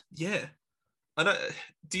musicians. Yeah, and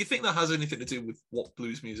do you think that has anything to do with what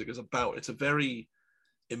blues music is about? It's a very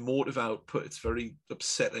emotive output. It's very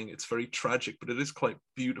upsetting. It's very tragic, but it is quite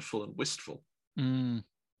beautiful and wistful.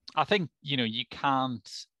 I think, you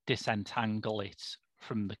can't disentangle it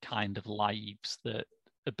from the kind of lives that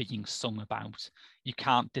are being sung about. You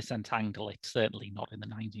can't disentangle it, certainly not in the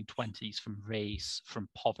 1920s, from race, from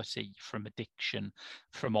poverty, from addiction,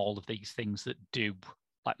 from all of these things that do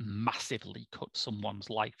massively cut someone's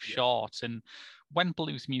life short. And when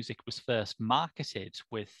blues music was first marketed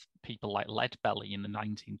with people like Leadbelly in the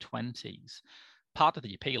 1920s, part of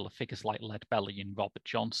the appeal of figures like Leadbelly and Robert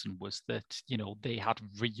Johnson was that, they had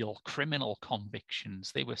real criminal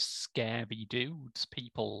convictions. They were scary dudes.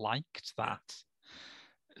 People liked that.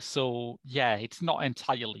 So, yeah, it's not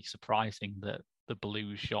entirely surprising that the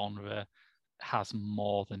blues genre has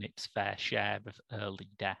more than its fair share of early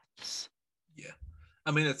deaths. Yeah.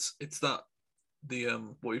 I mean, it's that,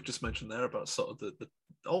 what you've just mentioned there about sort of the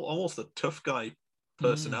almost the tough guy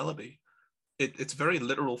personality. It's very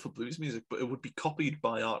literal for blues music, but it would be copied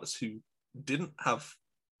by artists who didn't have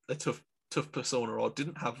a tough persona or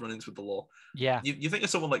didn't have run-ins with the law. Yeah. You think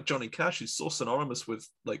of someone like Johnny Cash, who's so synonymous with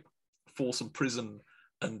Folsom Prison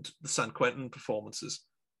and the San Quentin performances.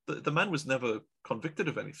 The man was never convicted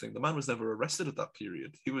of anything. The man was never arrested at that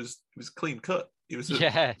period. He was clean cut. He was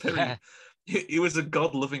he was a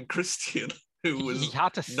God-loving Christian. He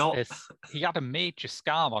had a major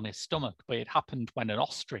scar on his stomach, but it happened when an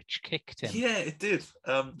ostrich kicked him. Yeah, it did.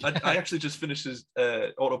 I actually just finished his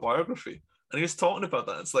autobiography, and he was talking about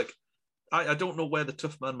that. It's like, I don't know where the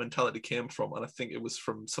tough man mentality came from, and I think it was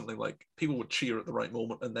from something like people would cheer at the right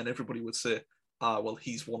moment, and then everybody would say, well,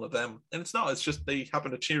 he's one of them. And it's not. It's just they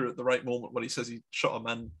happen to cheer at the right moment when he says he shot a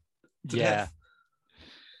man to death.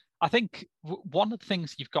 I think one of the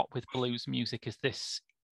things you've got with blues music is this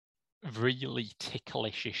really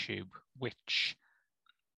ticklish issue, which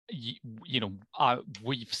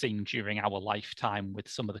we've seen during our lifetime with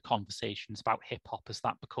some of the conversations about hip hop as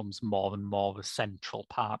that becomes more and more a central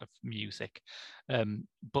part of music.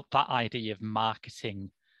 But that idea of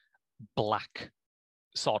marketing black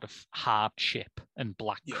sort of hardship and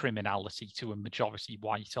black criminality to a majority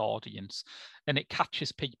white audience, and it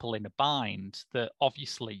catches people in a bind that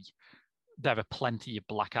obviously there are plenty of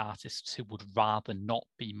black artists who would rather not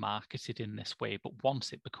be marketed in this way, but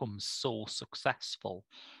once it becomes so successful,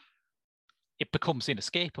 it becomes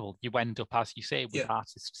inescapable. You end up, as you say, with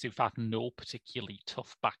artists who've had no particularly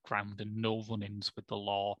tough background and no run-ins with the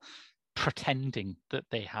law, pretending that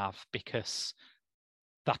they have, because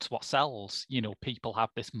that's what sells. People have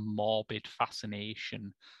this morbid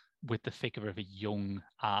fascination with the figure of a young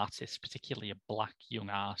artist, particularly a black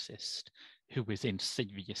young artist, who is in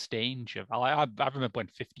serious danger. I remember when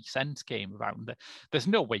 50 Cent came around, there's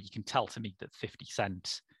no way you can tell to me that 50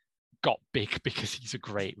 Cent got big because he's a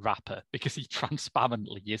great rapper, because he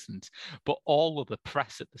transparently isn't. But all of the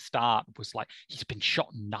press at the start was like, he's been shot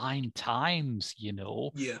 9 times,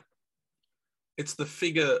 Yeah. It's the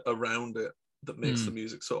figure around it that makes the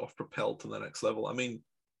music sort of propelled to the next level. I mean,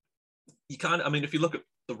 if you look at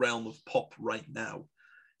the realm of pop right now,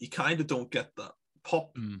 you kind of don't get that.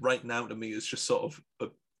 Pop right now to me is just sort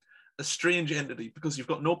of a strange entity, because you've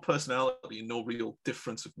got no personality and no real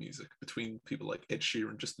difference of music between people like Ed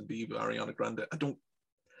Sheeran, Justin Bieber, Ariana Grande.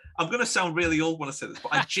 I'm going to sound really old when I say this,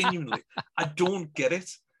 but I genuinely, I don't get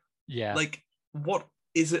it. Yeah. What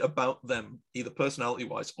is it about them, either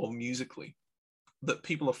personality-wise or musically, that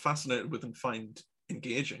people are fascinated with and find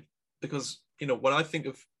engaging. Because, when I think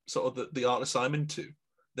of sort of the artists I'm into,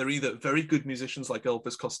 they're either very good musicians like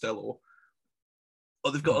Elvis Costello,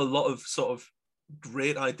 or they've got a lot of sort of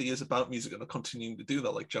great ideas about music and are continuing to do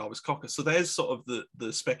that, like Jarvis Cocker. So there's sort of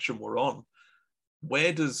the spectrum we're on.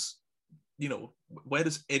 Where does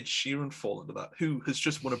Ed Sheeran fall into that? Who has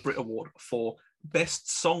just won a Brit Award for Best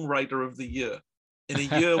Songwriter of the Year in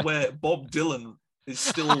a year where Bob Dylan is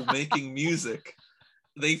still making music?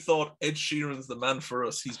 They thought Ed Sheeran's the man for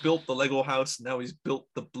us. He's built the Lego house. Now he's built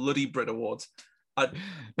the bloody Brit Awards.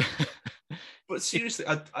 But seriously,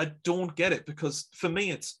 I don't get it, because for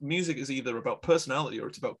me, it's music is either about personality or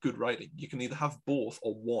it's about good writing. You can either have both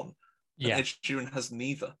or one. Yeah. And Ed Sheeran has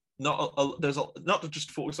neither. Not to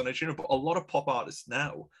just focus on Ed Sheeran, but a lot of pop artists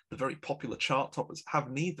now, the very popular chart toppers,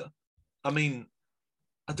 have neither. I mean,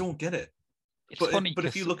 I don't get it. But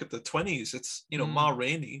if you look at the 20s, it's, Ma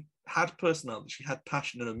Rainey had personality. She had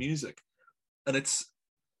passion in her music. And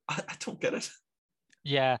I don't get it.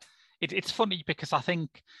 Yeah, it's funny because I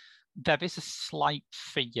think there is a slight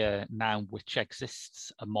fear now which exists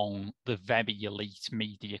among the very elite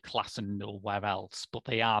media class and nowhere else, but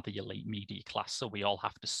they are the elite media class, so we all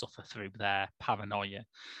have to suffer through their paranoia.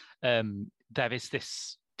 There is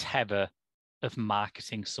this terror of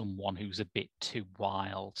marketing someone who's a bit too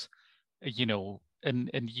wild,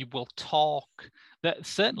 and you will talk that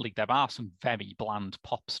certainly there are some very bland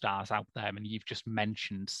pop stars out there, and you've just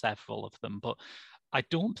mentioned several of them, but I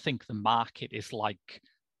don't think the market is like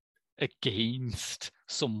against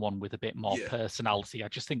someone with a bit more personality. I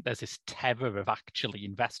just think there's this terror of actually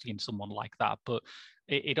investing in someone like that. But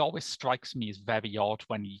it always strikes me as very odd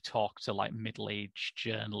when you talk to like middle-aged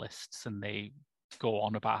journalists and they go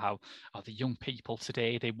on about how the young people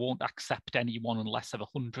today, they won't accept anyone unless they're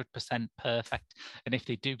 100% perfect. And if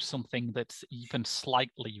they do something that's even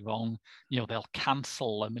slightly wrong, they'll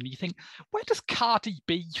cancel them. And you think, where does Cardi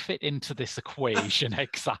B fit into this equation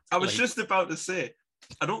exactly? I was just about to say,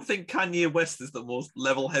 I don't think Kanye West is the most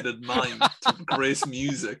level-headed mind to grace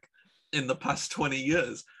music in the past 20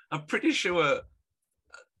 years. I'm pretty sure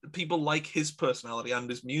people like his personality and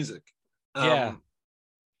his music.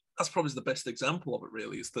 That's probably the best example of it,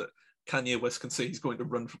 really, is that Kanye West can say he's going to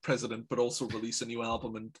run for president, but also release a new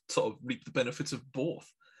album and sort of reap the benefits of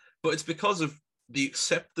both. But it's because of the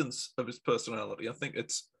acceptance of his personality. I think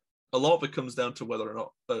a lot of it comes down to whether or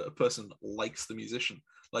not a person likes the musician.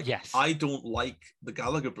 Like, I don't like the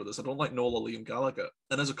Gallagher brothers. I don't like Noel or Liam Gallagher.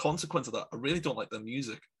 And as a consequence of that, I really don't like their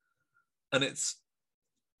music. And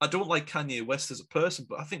I don't like Kanye West as a person,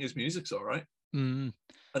 but I think his music's all right. And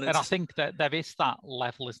I think that there is that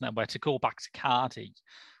level, isn't there, where to go back to Cardi,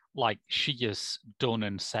 like she has done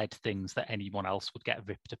and said things that anyone else would get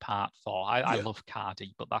ripped apart for. I love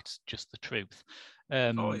Cardi, but that's just the truth.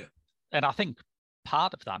 And I think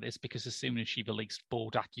part of that is because as soon as she released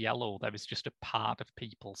Bodak Yellow, there was just a part of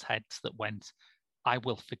people's heads that went, I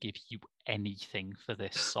will forgive you anything for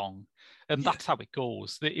this song. And that's how it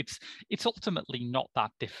goes. It's ultimately not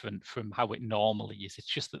that different from how it normally is. It's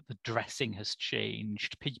just that the dressing has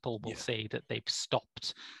changed. People will say that they've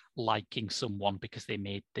stopped liking someone because they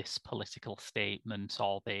made this political statement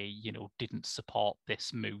or they, didn't support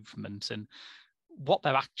this movement. And what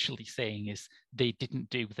they're actually saying is they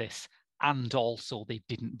didn't do this, and also they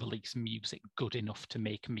didn't release music good enough to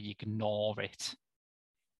make me ignore it.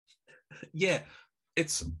 Yeah.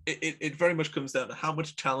 It very much comes down to how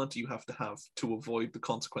much talent you have to avoid the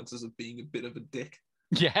consequences of being a bit of a dick.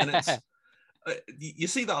 Yeah. And you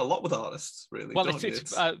see that a lot with artists, really. Well,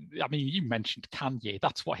 I mean, you mentioned Kanye.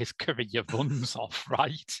 That's what his career runs off,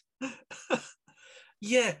 right?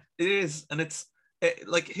 Yeah, it is. And it's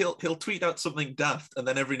like he'll tweet out something daft and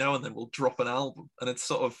then every now and then we'll drop an album. And it's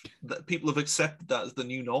sort of that people have accepted that as the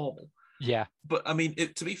new normal. Yeah. But I mean,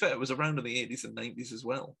 to be fair, it was around in the 80s and 90s as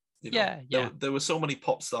well. There were so many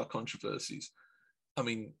pop star controversies. I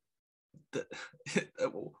mean,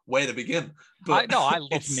 where to begin? But I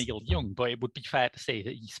love Neil Young, but it would be fair to say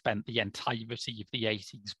that he spent the entirety of the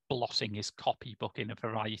 80s blotting his copybook in a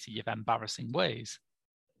variety of embarrassing ways.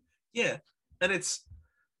 Yeah, and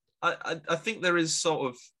I think there is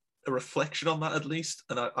sort of a reflection on that, at least,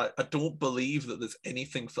 and I don't believe that there's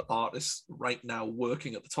anything for artists right now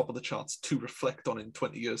working at the top of the charts to reflect on in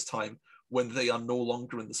 20 years' time when they are no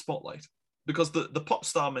longer in the spotlight. Because the pop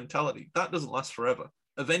star mentality, that doesn't last forever.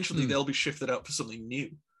 Eventually, they'll be shifted out for something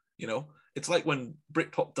new. It's like when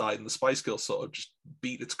Britpop died and the Spice Girls sort of just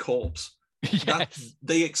beat its corpse. Yes.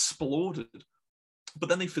 They exploded, but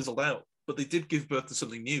then they fizzled out. But they did give birth to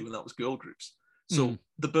something new, and that was girl groups. So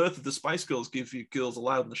the birth of the Spice Girls give you Girls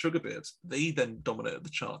Aloud and the Sugar Babes. They then dominated the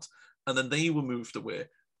charts, and then they were moved away.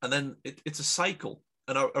 and then it's a cycle.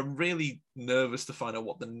 And I'm really nervous to find out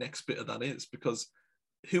what the next bit of that is, because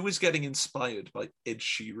who is getting inspired by Ed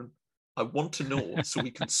Sheeran? I want to know so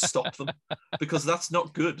we can stop them, because that's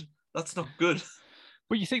not good. That's not good.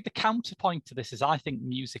 Well, you think the counterpoint to this is I think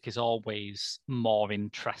music is always more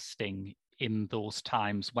interesting in those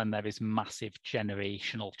times when there is massive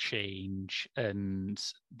generational change and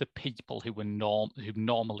the people who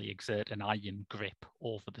normally exert an iron grip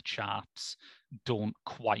over the charts don't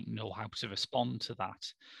quite know how to respond to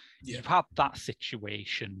that. Yeah. You've had that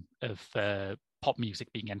situation of pop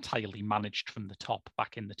music being entirely managed from the top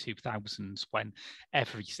back in the 2000s, when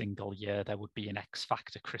every single year there would be an X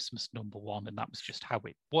Factor Christmas #1, and that was just how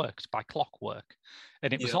it worked, by clockwork,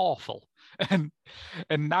 and it was awful. And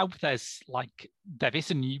now there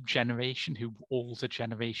is a new generation who older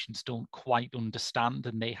generations don't quite understand,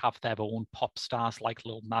 and they have their own pop stars like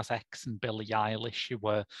Lil Nas X and Billie Eilish, who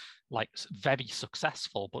were like very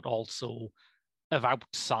successful, but also of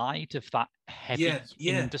outside of that heavy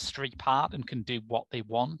industry part and can do what they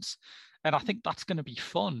want. And I think that's going to be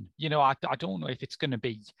fun. You know, I don't know if it's going to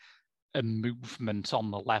be a movement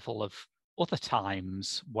on the level of other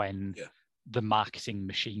times when the marketing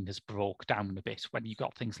machine has broke down a bit, when you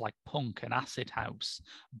got things like punk and acid house.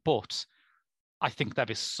 But I think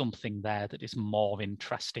there is something there that is more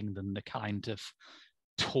interesting than the kind of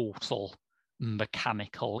total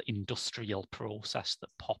mechanical industrial process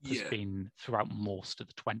that pop has been throughout most of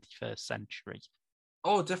the 21st century.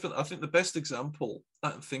 Oh, definitely. I think the best example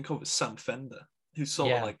I can think of is Sam Fender, who's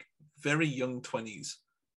sort of like very young 20s,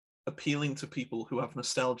 appealing to people who have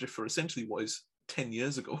nostalgia for essentially what is 10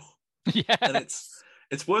 years ago. Yeah. And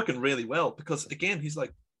it's working really well, because again, he's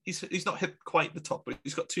not hit quite the top, but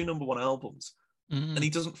he's got 2 #1 albums. And he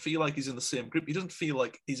doesn't feel like he's in the same group. He doesn't feel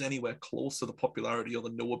like he's anywhere close to the popularity or the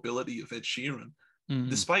knowability of Ed Sheeran,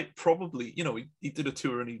 despite probably, you know, he did a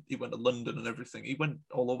tour and he went to London and everything. He went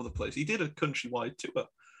all over the place. He did a countrywide tour,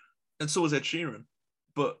 and so was Ed Sheeran.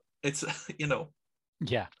 But it's, you know,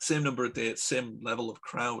 same number of dates, same level of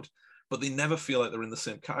crowd, but they never feel like they're in the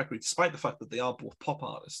same category, despite the fact that they are both pop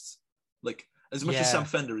artists. Like, as much as Sam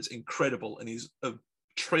Fender is incredible and he's a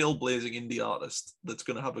trailblazing indie artist that's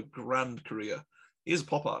going to have a grand career, he is a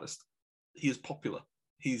pop artist. He is popular.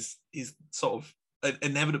 He's sort of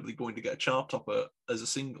inevitably going to get a chart topper as a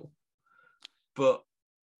single. But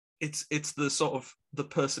it's the sort of the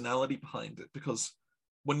personality behind it, because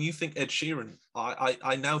when you think Ed Sheeran,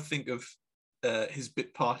 I now think of his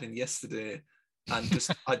bit part in Yesterday, and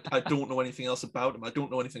just I don't know anything else about him. I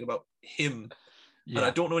don't know anything about him. And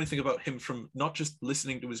I don't know anything about him from not just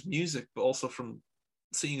listening to his music, but also from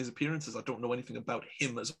seeing his appearances. I don't know anything about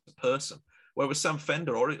him as a person. Whereas Sam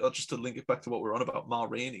Fender, or just to link it back to what we're on about Ma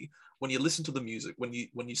Rainey, when you listen to the music, when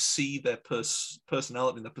you see their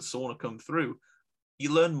personality and their persona come through,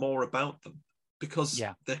 you learn more about them, because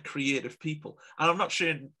they're creative people. And I'm not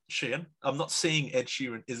saying Ed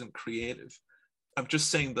Sheeran isn't creative. I'm just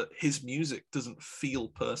saying that his music doesn't feel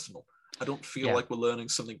personal. I don't feel like we're learning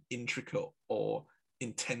something intricate or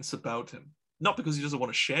intense about him. Not because he doesn't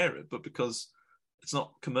want to share it, but because it's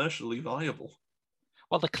not commercially viable.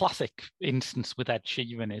 Well, the classic instance with Ed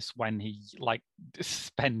Sheeran is when he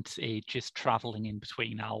spent ages traveling in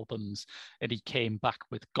between albums, and he came back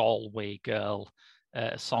with Galway Girl,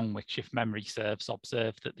 a song which, if memory serves,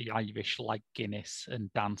 observed that the Irish like Guinness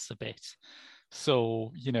and dance a bit.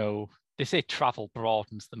 So, you know, they say travel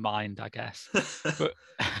broadens the mind, I guess. But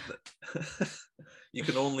you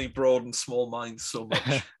can only broaden small minds so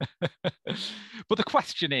much. But the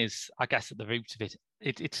question is, I guess, at the root of it,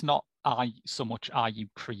 it's not are you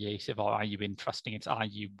creative or are you interesting? It's, are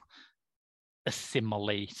you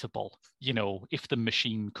assimilatable? You know, if the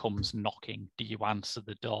machine comes knocking, do you answer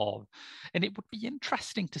the door? And it would be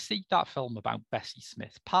interesting to see that film about Bessie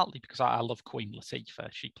Smith, partly because I love Queen Latifah.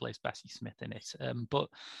 She plays Bessie Smith in it. But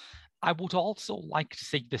I would also like to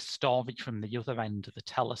see this story from the other end of the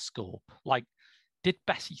telescope. Like, did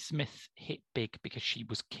Bessie Smith hit big because she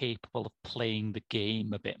was capable of playing the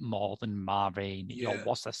game a bit more than Ma Rainey, or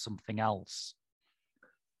was there something else?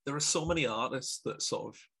 There are so many artists that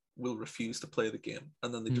sort of will refuse to play the game,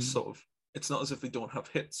 and then they just sort of, it's not as if they don't have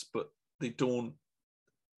hits, but they don't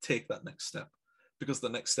take that next step, because the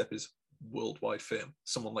next step is worldwide fame.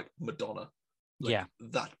 Someone like Madonna,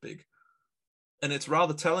 that big. And it's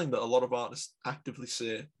rather telling that a lot of artists actively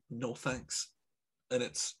say no thanks. And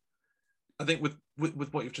it's, I think with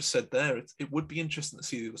what you've just said there, it would be interesting to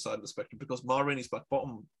see the other side of the spectrum, because Ma Rainey's Black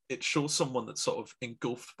Bottom, it shows someone that's sort of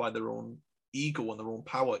engulfed by their own ego and their own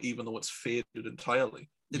power, even though it's faded entirely.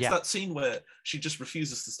 It's that scene where she just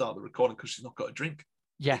refuses to start the recording because she's not got a drink.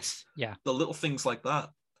 Yes, the little things like that.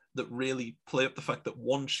 that really play up the fact that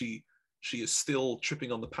one, she is still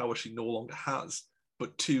tripping on the power she no longer has,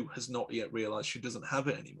 but two, has not yet realized she doesn't have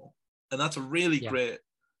it anymore. And that's a really great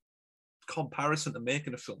comparison to make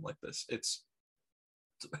in a film like this. It's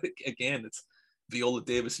Viola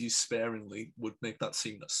Davis used sparingly would make that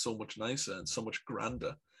scene so much nicer and so much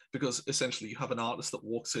grander, because essentially you have an artist that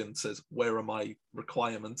walks in and says, where are my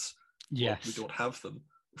requirements? Yes. Well, we don't have them.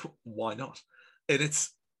 Why not? And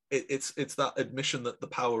it's that admission that the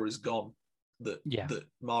power is gone that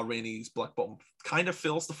Ma Rainey's Black Bottom kind of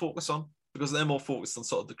fails to focus on, because they're more focused on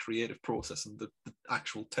sort of the creative process and the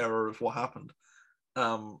actual terror of what happened,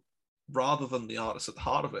 rather than the artist at the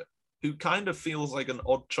heart of it, who kind of feels like an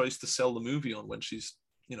odd choice to sell the movie on when she's,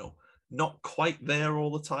 not quite there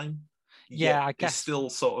all the time. Yeah, I guess still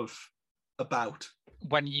sort of about.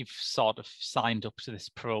 When you've sort of signed up to this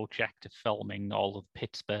project of filming all of the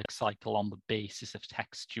Pittsburgh cycle on the basis of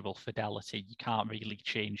textual fidelity, you can't really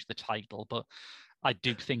change the title. But I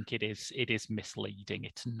do think it is misleading.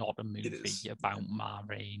 It's not a movie about Ma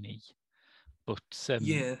Rainey. But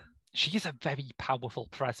she is a very powerful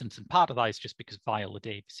presence, and part of that is just because Viola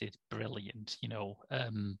Davis is brilliant,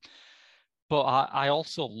 But I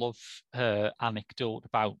also love her anecdote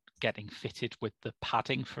about getting fitted with the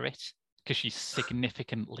padding for it, because she's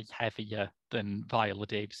significantly heavier than Viola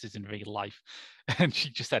Davis is in real life. And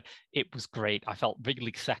she just said, it was great. I felt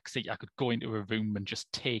really sexy. I could go into a room and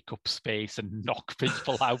just take up space and knock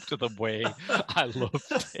people out of the way. I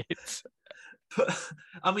loved it. But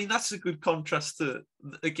I mean, that's a good contrast to,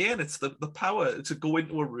 again, it's the power to go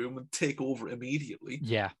into a room and take over immediately.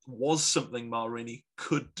 Yeah. Was something Ma Rainey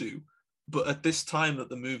could do. But at this time that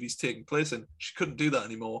the movie's taking place in, she couldn't do that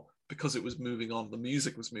anymore, because it was moving on. The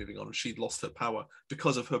music was moving on, and she'd lost her power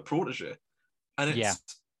because of her protege. And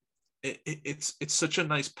it's such a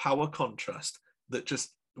nice power contrast that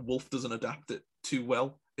just Wolf doesn't adapt it too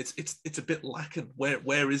well. It's a bit lacking.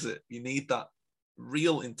 Where is it? You need that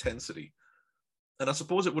real intensity. And I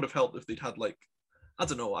suppose it would have helped if they'd had, like, I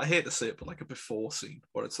don't know, I hate to say it, but like a before scene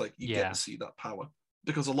where it's like you get to see that power,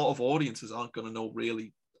 because a lot of audiences aren't going to know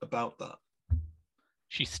really about that.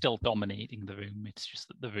 She's still dominating the room. It's just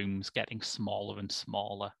that the room's getting smaller and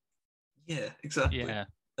smaller. Yeah, exactly. Yeah.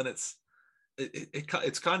 And it's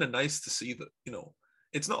kind of nice to see that,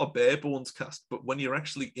 it's not a bare bones cast, but when you're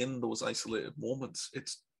actually in those isolated moments,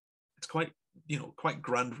 it's quite, quite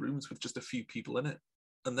grand rooms with just a few people in it.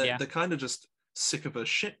 And they're kind of just sick of her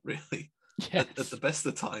shit, really, at the best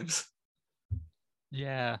of times.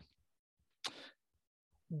 Yeah.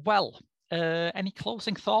 Well, any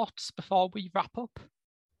closing thoughts before we wrap up?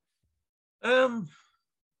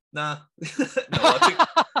 Nah.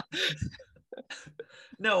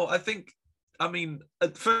 I think, I mean,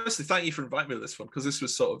 firstly, thank you for inviting me to this one, because this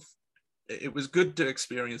was sort of, it was good to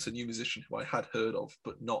experience a new musician who I had heard of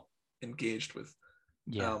but not engaged with.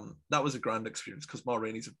 Yeah. That was a grand experience, because Ma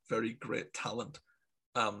Rainey's a very great talent.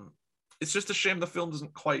 It's just a shame the film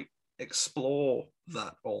doesn't quite explore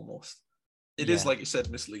that almost. It is, like you said,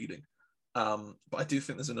 misleading. But I do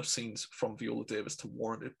think there's enough scenes from Viola Davis to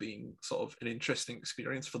warrant it being sort of an interesting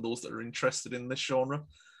experience for those that are interested in this genre.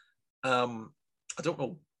 I don't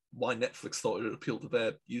know why Netflix thought it would appeal to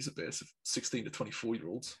their user base of 16 to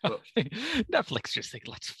 24-year-olds. But Netflix just think,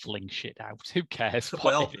 let's fling shit out. Who cares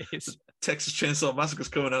what it is? Texas Chainsaw Massacre's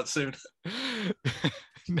coming out soon.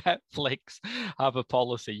 Netflix have a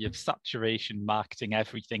policy of saturation marketing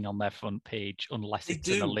everything on their front page, unless it's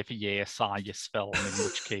an Olivier Assayas film, in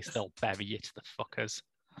which case they'll bury it, the fuckers.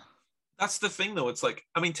 That's the thing, though. It's like,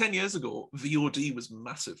 I mean, 10 years ago, VOD was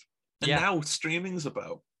massive. And now streaming's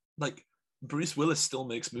about. Like, Bruce Willis still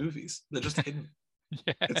makes movies. They're just hidden.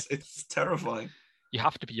 It's terrifying. You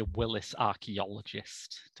have to be a Willis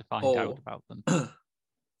archaeologist to find out about them.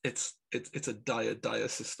 It's a dire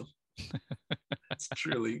system. It's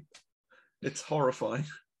truly, it's horrifying.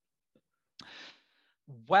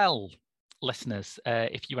 Well, listeners,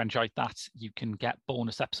 if you enjoyed that, you can get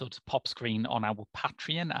bonus episodes of Pop Screen on our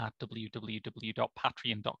Patreon at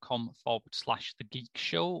www.patreon.com/The Geek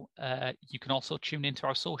Show. You can also tune into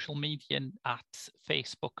our social media at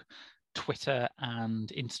Facebook, Twitter,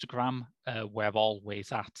 and Instagram. We're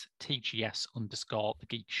always at TGS_The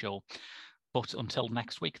Geek Show. But until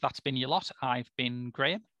next week, that's been your lot. I've been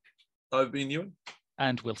Graham. I've been Ewan.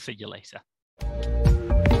 And we'll see you later.